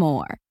cream, and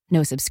more.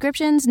 No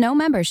subscriptions, no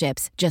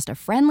memberships, just a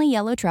friendly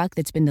yellow truck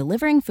that's been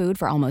delivering food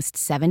for almost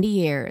 70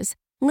 years.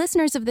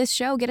 Listeners of this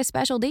show get a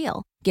special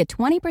deal. Get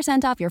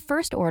 20% off your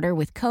first order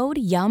with code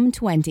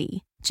YUM20.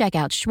 Check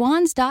out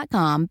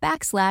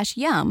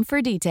schwans.com/YUM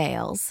for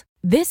details.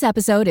 This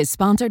episode is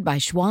sponsored by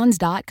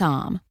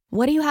Schwans.com.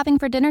 What are you having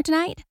for dinner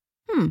tonight?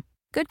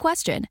 Good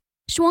question.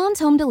 Schwann's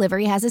Home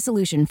Delivery has a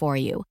solution for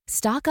you.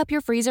 Stock up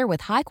your freezer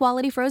with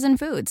high-quality frozen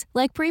foods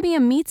like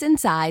premium meats and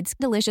sides,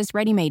 delicious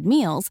ready-made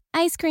meals,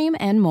 ice cream,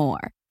 and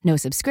more. No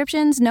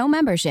subscriptions, no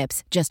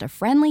memberships, just a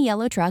friendly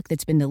yellow truck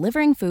that's been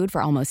delivering food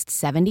for almost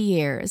 70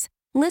 years.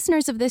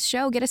 Listeners of this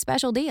show get a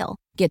special deal.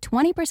 Get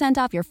 20%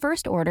 off your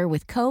first order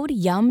with code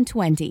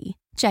YUM20.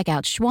 Check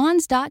out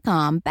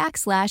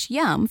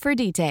schwans.com/YUM for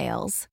details.